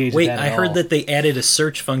going to engage. Wait, with that I at heard all. that they added a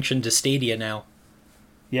search function to Stadia now.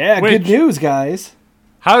 Yeah, good news, guys.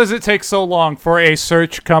 How does it take so long for a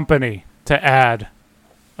search company to add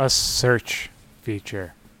a search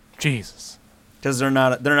feature? Jesus. Because they're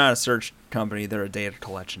not a search company; they're a data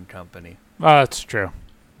collection company. Oh, that's true.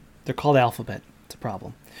 They're called Alphabet. It's a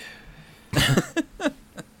problem.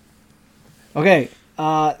 Okay.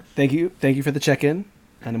 Thank you for the check-in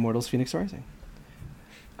on Immortals Phoenix Rising.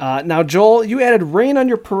 Now, Joel, you added Rain on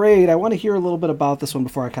your Parade. I want to hear a little bit about this one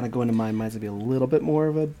before I kind of go into mine. Mine's going to be a little bit more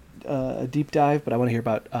of a deep dive, but I want to hear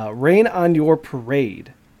about Rain on your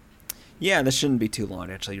Parade. Yeah, this shouldn't be too long,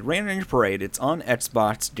 actually. Rain on your Parade, it's on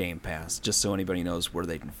Xbox Game Pass, just so anybody knows where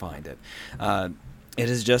they can find it. It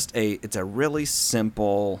is just it's a really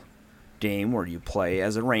simple game where you play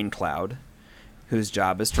as a rain cloud whose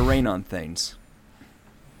job is to rain on things.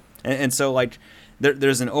 And so, like,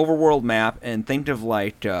 there's an overworld map, and think of,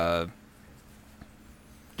 like, Daddy,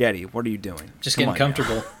 what are you doing? Just Come getting on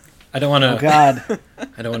comfortable. now. I don't want to. Oh, God.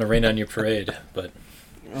 I don't want to rain on your parade, but.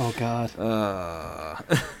 Oh, God.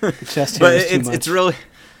 The chest But hair is too much.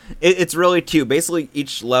 it's really cute. Basically,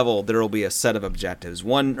 each level there will be a set of objectives,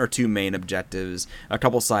 1 or 2 main objectives, a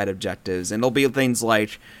couple side objectives, and it'll be things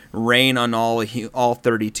like rain on all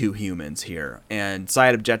 32 humans here. And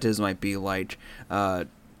side objectives might be like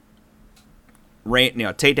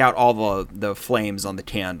rain, take out all the flames on the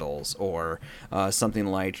candles, or something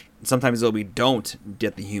like, sometimes it'll be don't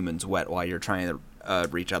get the humans wet while you're trying to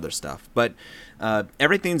reach other stuff. But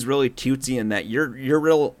everything's really cutesy in that your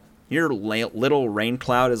little rain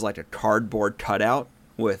cloud is like a cardboard cutout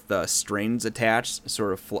with strings attached,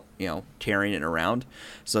 sort of carrying it around.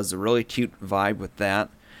 So it's a really cute vibe with that.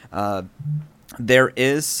 There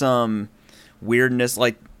is some weirdness,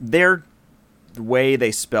 like they're the way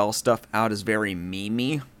they spell stuff out is very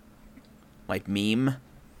memey, like meme,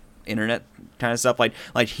 internet kind of stuff. Like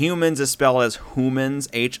humans is spelled as humans,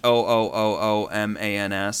 HOOOOMANS.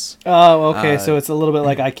 Oh, okay. So it's a little bit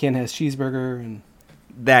like I Can't Has Cheeseburger and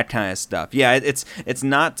that kind of stuff. Yeah, it's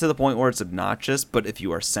not to the point where it's obnoxious, but if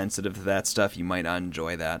you are sensitive to that stuff, you might not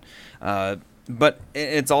enjoy that. But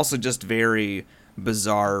it's also just very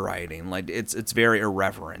bizarre writing. Like it's very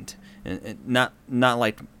irreverent, and not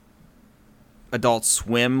like Adult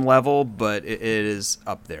Swim level, but it is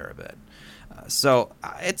up there a bit. So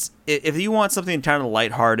it's if you want something kind of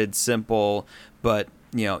lighthearted, simple, but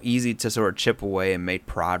easy to sort of chip away and make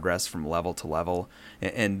progress from level to level,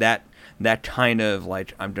 and that kind of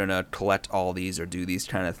like I'm gonna collect all these or do these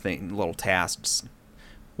kind of little tasks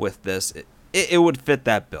with this, it would fit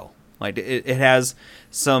that bill. Like it has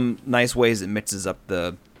some nice ways it mixes up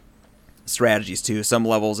the strategies too. Some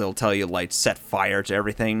levels it'll tell you like set fire to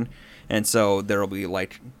everything, and so there'll be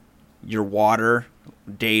like your water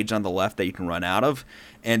gauge on the left that you can run out of,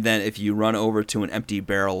 and then if you run over to an empty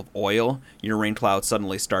barrel of oil, your rain cloud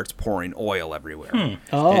suddenly starts pouring oil everywhere.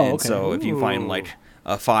 Oh, and so if you find Ooh. like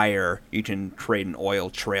a fire, you can create an oil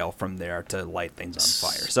trail from there to light things on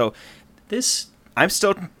fire. So This I'm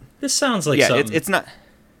still sounds like yeah, something. it's not.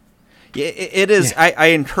 Yeah, it is. Yeah. I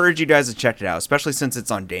encourage you guys to check it out, especially since it's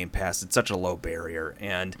on Game Pass. It's such a low barrier,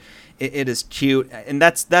 and it is cute. And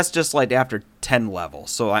that's just like after 10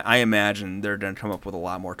 levels. So I imagine they're going to come up with a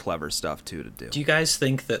lot more clever stuff, too, to do. Do you guys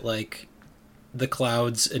think that like the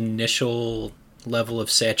Cloud's initial level of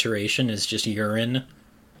saturation is just urine?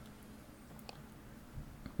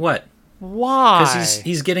 What? Why? Because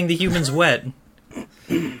he's getting the humans wet.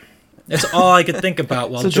 That's all I could think about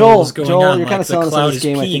while so Joel was going Joel, on. you're kind of the selling us on Cloud this is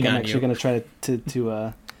game. I peeing think I'm on actually you. going to try to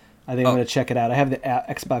I think I'm going to check it out. I have the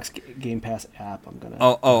Xbox Game Pass app. I'm going to.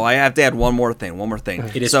 Oh, I have to add one more thing.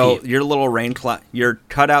 It is So pee. your little rain cloud, your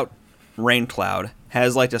cutout rain cloud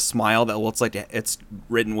has like a smile that looks like it's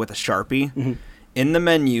written with a Sharpie. Mm-hmm. In the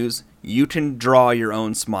menus, you can draw your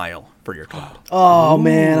own smile for your cloud. Oh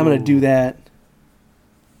man, I'm going to do that.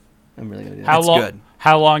 I'm really going to do that. How It's long? good.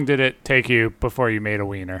 How long did it take you before you made a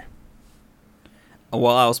wiener?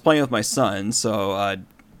 Well, I was playing with my son, so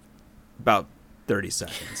about 30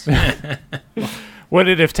 seconds. Would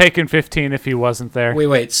it have taken 15 if he wasn't there?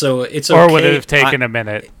 Wait. So it's okay. Or would it have taken a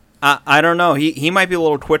minute? I don't know. He might be a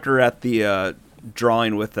little quicker at the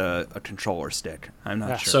drawing with a controller stick. I'm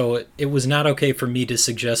not sure. So it was not okay for me to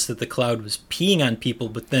suggest that the Cloud was peeing on people,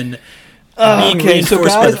 but then being okay, so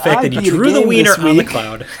reinforced by guys, the fact I that you beat a drew the game wiener this on the week.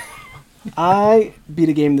 Cloud. I beat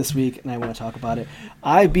a game this week, and I want to talk about it.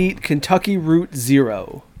 I beat Kentucky Route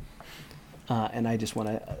Zero, and I just want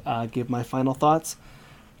to give my final thoughts.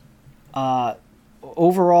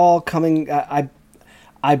 Overall,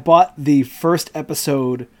 I bought the first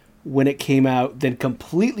episode when it came out, then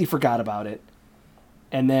completely forgot about it,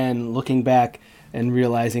 and then looking back and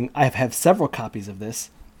realizing I have several copies of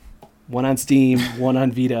this, one on Steam, one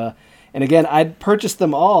on Vita, and again, I'd purchased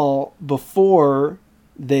them all before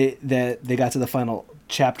they got to the final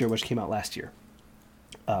chapter, which came out last year.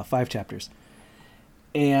 5 chapters.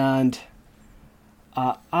 And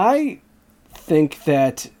I think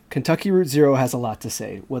that Kentucky Route Zero has a lot to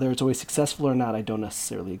say. Whether it's always successful or not, I don't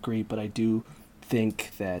necessarily agree, but I do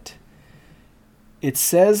think that it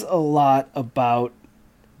says a lot about,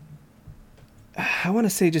 I want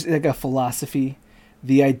to say just like a philosophy,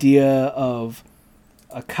 the idea of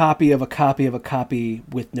a copy of a copy of a copy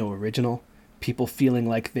with no original. People feeling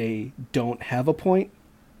like they don't have a point.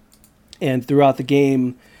 And throughout the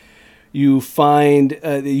game, you find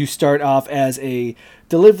you start off as a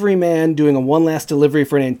delivery man doing a one last delivery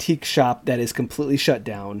for an antique shop that is completely shut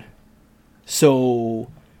down.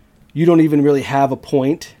 So you don't even really have a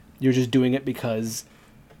point. You're just doing it because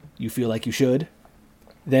you feel like you should.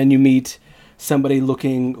 Then you meet somebody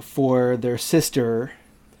looking for their sister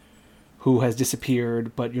who has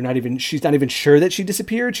disappeared, but she's not even sure that she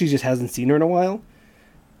disappeared. She just hasn't seen her in a while.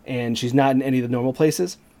 And she's not in any of the normal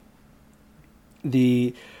places.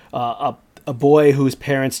 A boy whose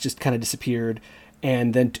parents just kind of disappeared.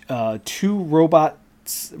 And then 2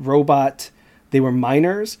 they were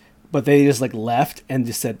minors, but they just like left and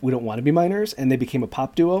just said, we don't want to be minors. And they became a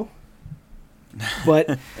pop duo.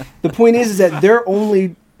 But the point is that they're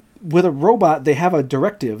only, with a robot, they have a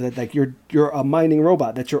directive that like you're a mining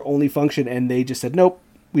robot. That's your only function, and they just said nope,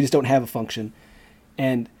 we just don't have a function,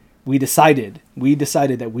 and we decided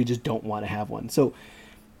that we just don't want to have one. So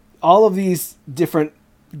all of these different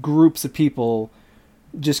groups of people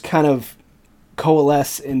just kind of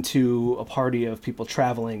coalesce into a party of people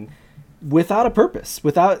traveling without a purpose,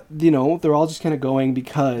 they're all just kind of going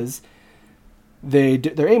because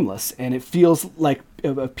they're aimless, and it feels like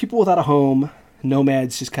people without a home,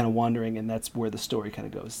 nomads just kind of wandering, and that's where the story kind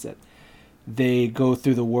of goes. That they go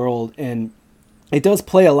through the world, and it does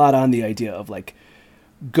play a lot on the idea of like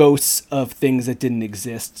ghosts of things that didn't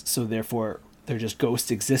exist, so therefore they're just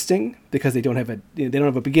ghosts existing because they don't have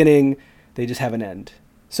a beginning, they just have an end.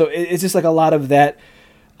 So it's just like a lot of that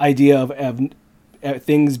idea of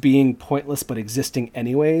things being pointless but existing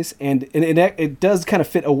anyways, and it does kind of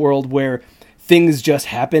fit a world where things just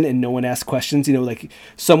happen and no one asks questions. Like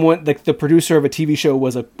someone, like the producer of a TV show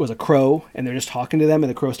was a crow, and they're just talking to them, and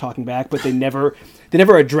the crow's talking back, but they never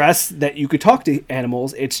address that you could talk to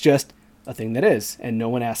animals. It's just a thing that is, and no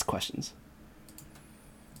one asks questions.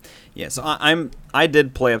 Yeah, so I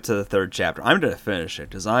did play up to the 3rd chapter. I'm going to finish it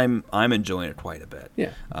because I'm enjoying it quite a bit.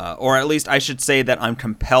 Yeah. Or at least I should say that I'm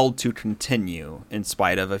compelled to continue in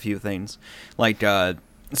spite of a few things. Like,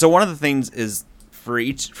 so one of the things is for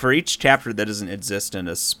each chapter that doesn't exist in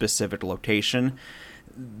a specific location,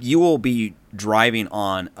 you will be driving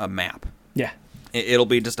on a map. Yeah. It'll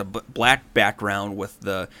be just a black background with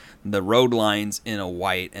the road lines in a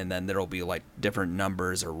white, and then there'll be like different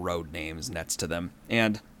numbers or road names next to them.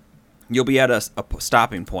 And you'll be at a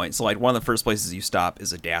stopping point. So like one of the first places you stop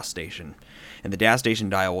is a gas station. And the gas station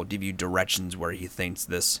dial will give you directions where he thinks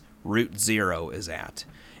this Route 0 is at.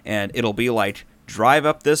 And it'll be like, drive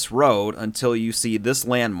up this road until you see this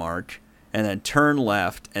landmark, and then turn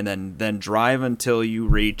left, and then drive until you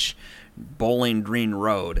reach Bowling Green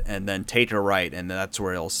Road, and then take a right, and that's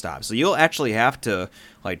where it'll stop. So you'll actually have to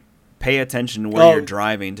like pay attention to where you're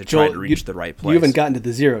driving to try to reach the right place. You haven't gotten to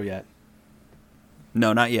the 0 yet.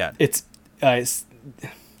 No, not yet. It's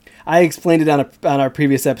I explained it on our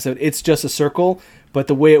previous episode. It's just a circle, but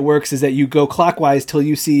the way it works is that you go clockwise till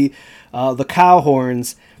you see the cow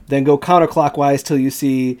horns, then go counterclockwise till you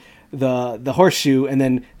see the horseshoe, and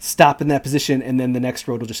then stop in that position, and then the next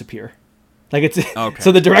road will just appear. Like it's okay.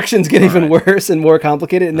 So the directions get even worse and more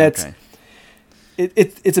complicated, and that's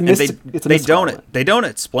it's a mystic. They don't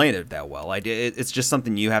explain it that well. It's just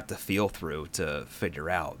something you have to feel through to figure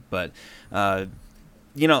out. But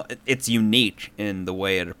it's unique in the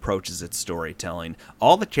way it approaches its storytelling.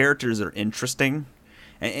 All the characters are interesting,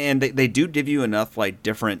 and they do give you enough like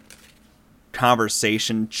different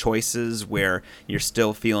conversation choices where you're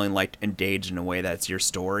still feeling like engaged in a way that's your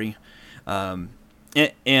story.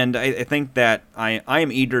 And I think that I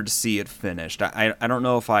am eager to see it finished. I don't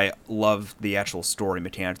know if I love the actual story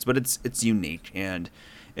mechanics, but it's unique, and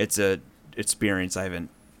it's a experience I haven't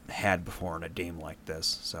had before in a game like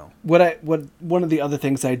this. So one of the other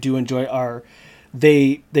things I do enjoy are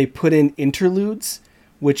they put in interludes,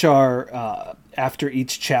 which are after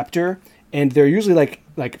each chapter, and they're usually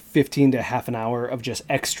like 15 to half an hour of just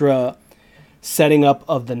extra setting up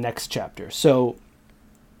of the next chapter. So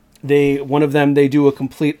they do a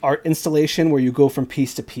complete art installation where you go from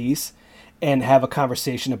piece to piece and have a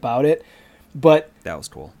conversation about it. But that was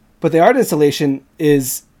cool. But the art installation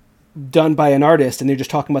is done by an artist, and they're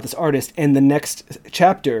just talking about this artist, and the next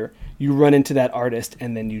chapter you run into that artist,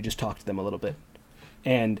 and then you just talk to them a little bit,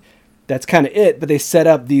 and that's kind of it. But they set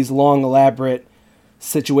up these long, elaborate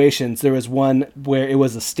situations. There was one where it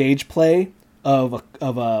was a stage play of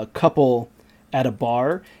a couple at a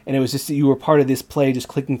bar, and it was just you were part of this play, just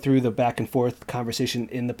clicking through the back and forth conversation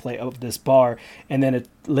in the play of this bar, and then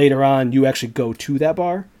later on you actually go to that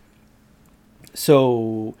bar.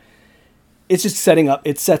 So it's just setting up.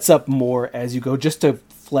 It sets up more as you go, just to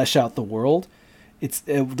flesh out the world. It's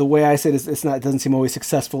the way I say it is, it doesn't seem always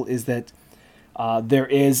successful. Is that there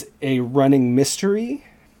is a running mystery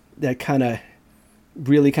that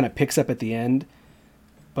really picks up at the end,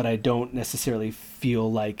 but I don't necessarily feel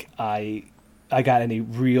like I got any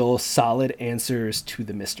real solid answers to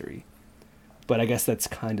the mystery. But I guess that's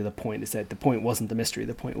kind of the point. Is that the point wasn't the mystery.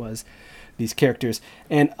 The point was these characters,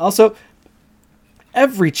 and also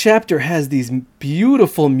every chapter has these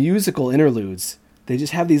beautiful musical interludes. They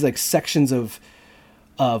just have these like sections of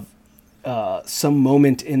some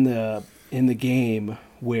moment in the game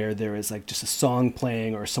where there is like just a song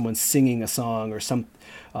playing, or someone singing a song, or some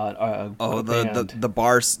the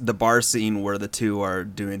bar scene where the two are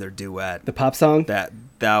doing their duet, the pop song. That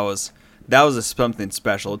was something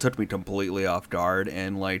special. It took me completely off guard,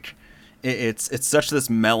 and like it's such this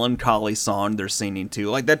melancholy song they're singing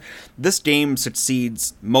to. Like that, this game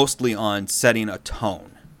succeeds mostly on setting a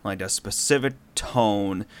tone, like a specific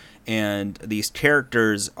tone, and these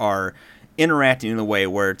characters are interacting in a way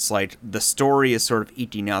where it's like the story is sort of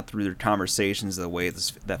eking out through their conversations in the way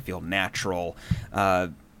that feel natural.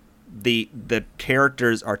 The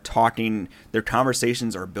characters are talking, their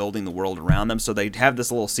conversations are building the world around them. So they have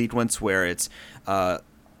this little sequence where it's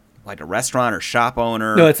like a restaurant or shop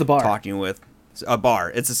owner. No, it's the bar. Talking with a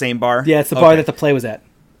bar. It's the same bar. Yeah, it's the bar that the play was at.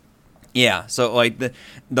 Yeah, so like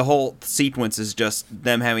the whole sequence is just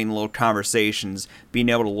them having little conversations, being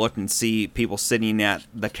able to look and see people sitting at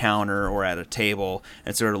the counter or at a table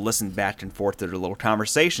and sort of listen back and forth to their little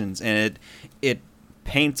conversations, and it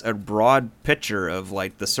paints a broad picture of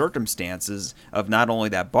like the circumstances of not only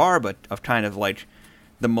that bar but of kind of like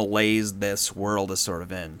the malaise this world is sort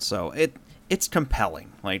of in. So it's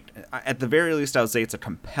compelling. Like at the very least, I would say it's a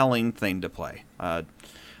compelling thing to play.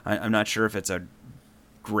 I'm not sure if it's a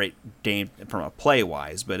great game from a play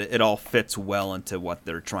wise, but it all fits well into what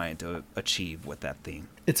they're trying to achieve with that theme.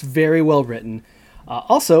 It's very well written.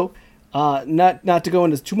 Also, not to go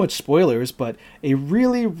into too much spoilers, but a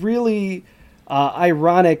really, really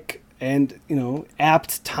ironic and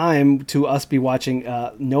apt time to us be watching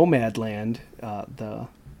Nomadland,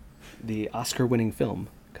 the Oscar-winning film,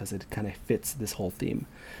 because it kind of fits this whole theme.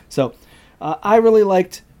 So I really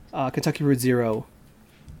liked Kentucky Route Zero.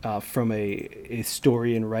 From a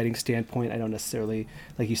story and writing standpoint. I don't necessarily,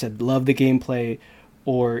 like you said, love the gameplay,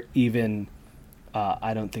 or even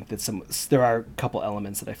I don't think that there are a couple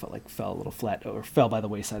elements that I felt like fell a little flat or fell by the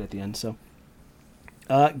wayside at the end. So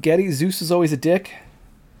Getty, Zeus is always a dick,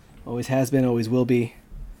 always has been, always will be.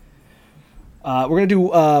 We're gonna do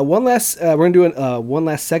one last. We're gonna do one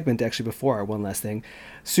last segment actually before our one last thing.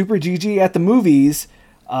 Super GG at the movies.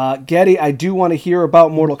 Getty, I do want to hear about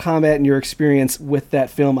Mortal Kombat and your experience with that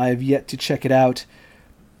film. I have yet to check it out.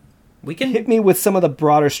 We can hit me with some of the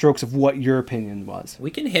broader strokes of what your opinion was. We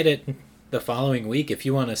can hit it the following week if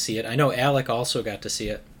you want to see it. I know Alec also got to see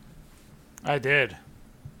it. I did.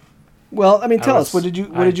 Well, I mean, tell us, what did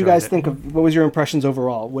you guys think of? What was your impressions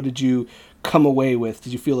overall? What did you come away with?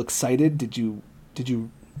 Did you feel excited? Did it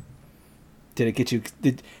get you?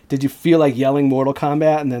 Did you feel like yelling Mortal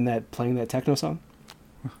Kombat and then playing that techno song?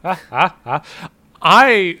 Getty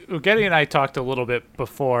and I talked a little bit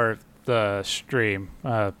before the stream,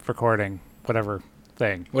 recording, whatever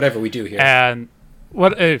we do here, and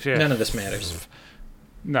none of this matters.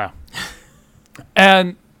 No,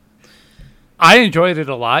 and I enjoyed it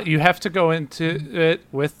a lot. You have to go into it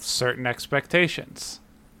with certain expectations,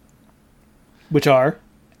 which are,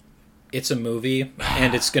 it's a movie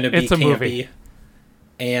and it's going to be campy. Movie.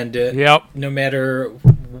 And no matter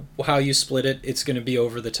how you split it, it's going to be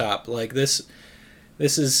over the top. Like this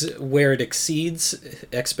is where it exceeds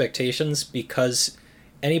expectations, because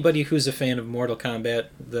anybody who's a fan of Mortal Kombat,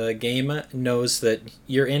 the game, knows that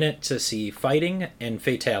you're in it to see fighting and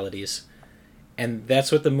fatalities. And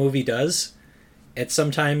that's what the movie does. And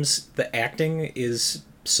sometimes the acting is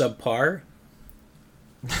subpar,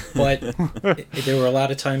 but there were a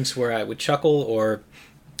lot of times where I would chuckle or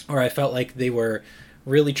I felt like they were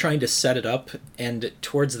really trying to set it up, and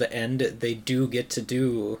towards the end they do get to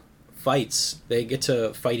do fights. They get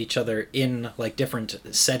to fight each other in like different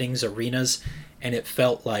settings, arenas, and it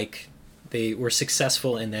felt like they were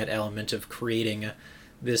successful in that element of creating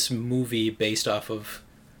this movie based off of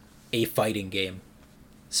a fighting game,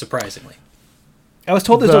 surprisingly. I was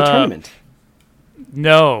told there's no tournament.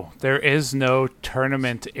 No, there is no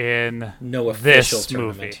tournament in no official this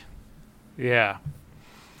tournament. Movie. Yeah.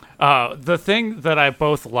 The thing that I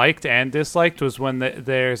both liked and disliked was when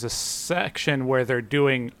there's a section where they're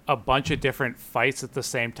doing a bunch of different fights at the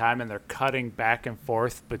same time and they're cutting back and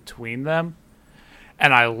forth between them.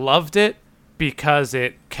 And I loved it because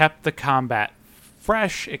it kept the combat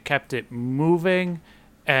fresh, it kept it moving,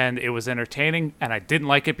 and it was entertaining. And I didn't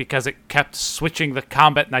like it because it kept switching the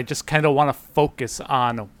combat, and I just kind of want to focus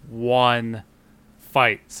on one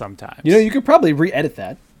fight sometimes. You could probably re-edit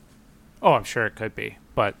that. Oh, I'm sure it could be.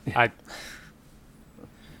 But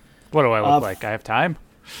what do I look like? I have time.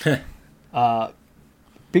 Big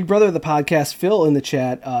brother of the podcast, Phil, in the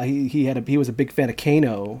chat. He was a big fan of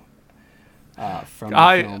Kano from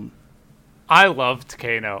the film. I loved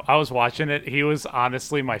Kano. I was watching it. He was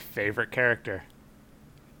honestly my favorite character.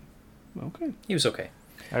 Okay, he was okay.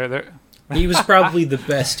 He was probably the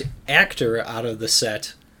best actor out of the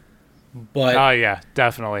set. But oh yeah,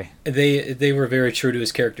 definitely. They were very true to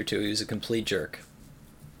his character too. He was a complete jerk.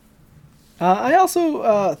 I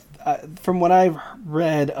also, from what I've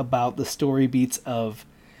read about the story beats of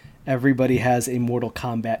everybody has a Mortal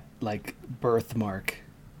Kombat like birthmark.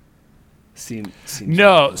 Seems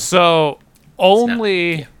no, like so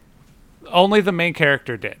only the main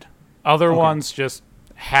character did. Other ones just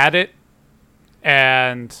had it,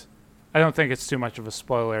 and I don't think it's too much of a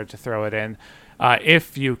spoiler to throw it in.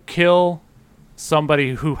 If you kill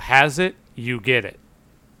somebody who has it, you get it.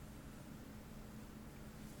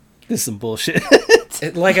 This is some bullshit.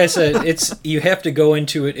 Like I said, you have to go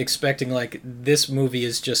into it expecting like this movie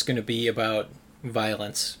is just going to be about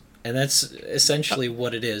violence, and that's essentially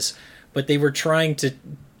what it is. But they were trying to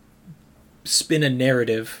spin a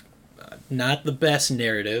narrative, not the best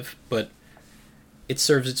narrative, but it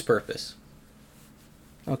serves its purpose.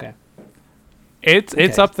 Okay.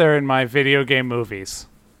 It's up there in my video game movies.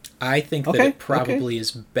 I think that it probably is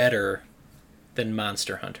better than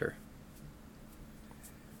Monster Hunter.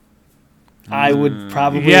 I would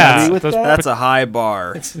probably agree with that. That's a high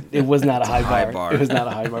bar. It was not a high high bar. bar. It was not a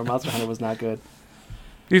high bar. Monster Hunter was not good.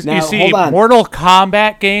 You see, hold on. Mortal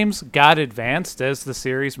Kombat games got advanced as the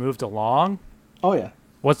series moved along. Oh, yeah.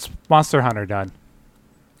 What's Monster Hunter done?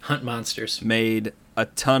 Hunt monsters. Made a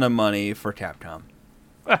ton of money for Capcom.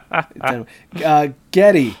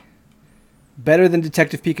 Getty, better than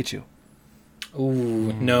Detective Pikachu.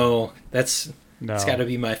 Ooh, no. That's got to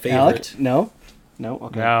be my favorite. Alec? No?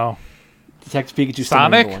 Okay. No. Detective Pikachu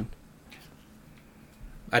Sonic? Number one.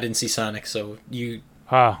 I didn't see Sonic, so you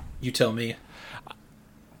tell me.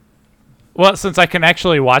 Well, since I can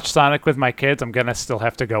actually watch Sonic with my kids, I'm gonna still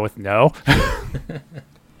have to go with no.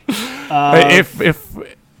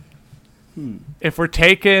 If we're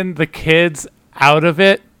taking the kids out of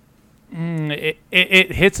it,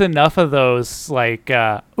 it hits enough of those like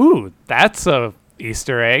ooh, that's a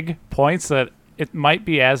Easter egg points that it might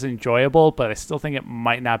be as enjoyable, but I still think it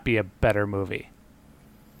might not be a better movie.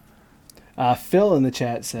 Phil in the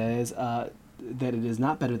chat says that it is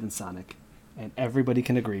not better than Sonic, and everybody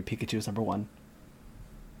can agree Pikachu is number one.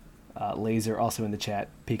 Laser also in the chat,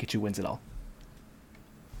 Pikachu wins it all.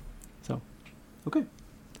 So, okay.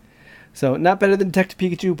 So, not better than Detective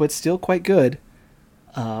Pikachu, but still quite good.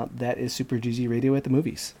 That is Super GG Radio at the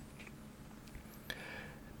movies.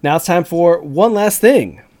 Now it's time for one last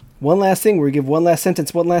thing. One last thing where we give one last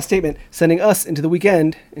sentence, one last statement, sending us into the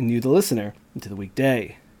weekend and you, the listener, into the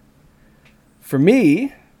weekday. For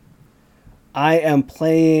me, I am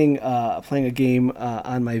playing a game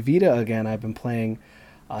on my Vita again. I've been playing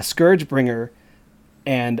Scourgebringer,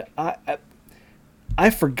 and I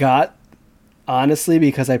forgot, honestly,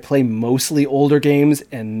 because I play mostly older games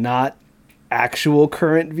and not actual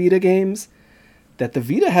current Vita games, that the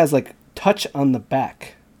Vita has like touch on the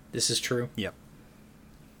back. This is true. Yep.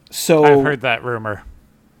 So I've heard that rumor.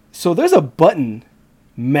 So there's a button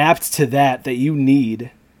mapped to that you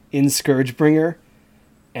need in Scourgebringer,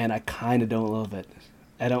 and I kind of don't love it.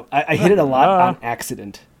 I hit it a lot on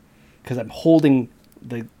accident because I'm holding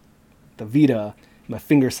the Vita. My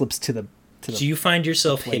finger slips to the. Do you find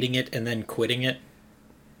yourself hitting it and then quitting it?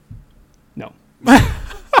 No.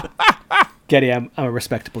 Getty, I'm a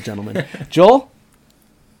respectable gentleman. Joel?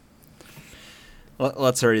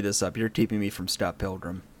 Let's hurry this up. You're keeping me from Scott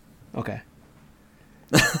Pilgrim. Okay.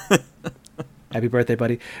 Happy birthday,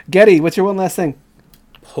 buddy. Getty, what's your one last thing?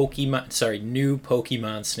 New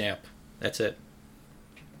Pokemon Snap. That's it.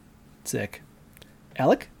 Sick.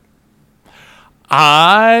 Alec?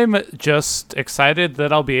 I'm just excited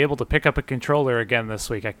that I'll be able to pick up a controller again this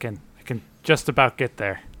week. I can just about get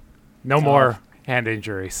there. No more hand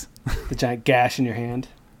injuries. The giant gash in your hand.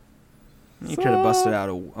 You could have busted out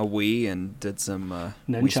a Wii and did some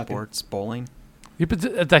Wii Sports bowling. Yeah,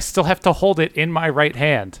 but I still have to hold it in my right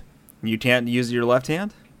hand. You can't use your left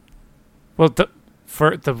hand? Well, that's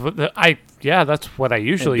what I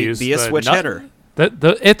usually use. Be a switch hitter.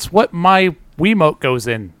 It's what my Wiimote goes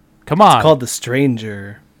in. Come on. It's called the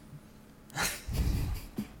Stranger.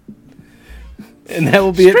 And that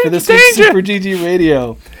will be it for this week's Super GG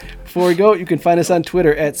Radio. Before we go, you can find us on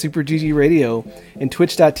Twitter at Super GG Radio and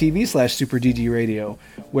twitch.tv/Super GG Radio,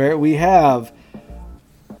 where we have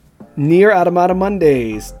Nier Automata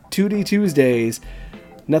Mondays, 2D Tuesdays,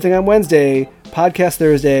 Nothing on Wednesday, Podcast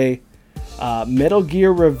Thursday, Metal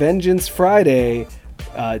Gear Revengeance Friday,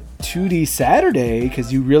 2D Saturday,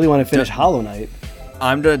 because you really want to finish Hollow Knight.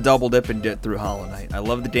 I'm going to double dip and get through Hollow Knight. I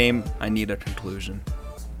love the game. I need a conclusion.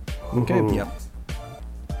 Okay. Ooh. Yep.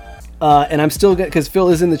 And I'm still good because Phil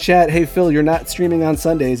is in the chat. Hey Phil, you're not streaming on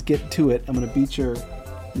Sundays. Get to it. I'm gonna beat you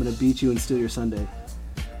and steal your Sunday.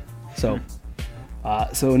 So,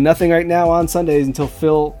 so nothing right now on Sundays until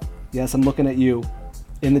Phil. Yes, I'm looking at you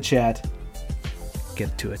in the chat.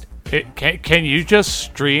 Get to it. Can you just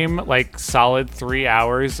stream like solid 3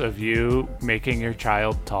 hours of you making your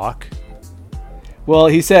child talk? Well,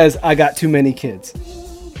 he says I got too many kids.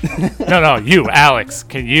 No, you, Alex.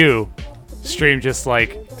 Can you stream just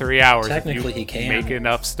like 3 hours? Technically, he can. Making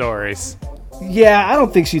up stories. Yeah, I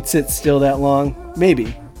don't think she'd sit still that long.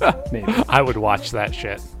 Maybe. I would watch that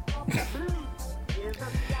shit.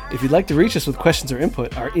 If you'd like to reach us with questions or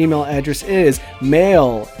input, our email address is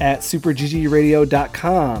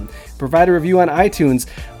mail@superggradio.com. Provide a review on iTunes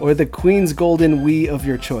or the Queen's Golden Wii of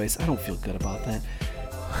your choice. I don't feel good about that.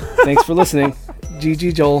 Thanks for listening.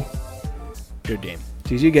 GG Joel. Good game.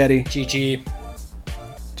 GG Getty. GG.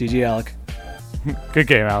 GG Alec. Good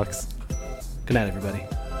game, Alex. Good night, everybody.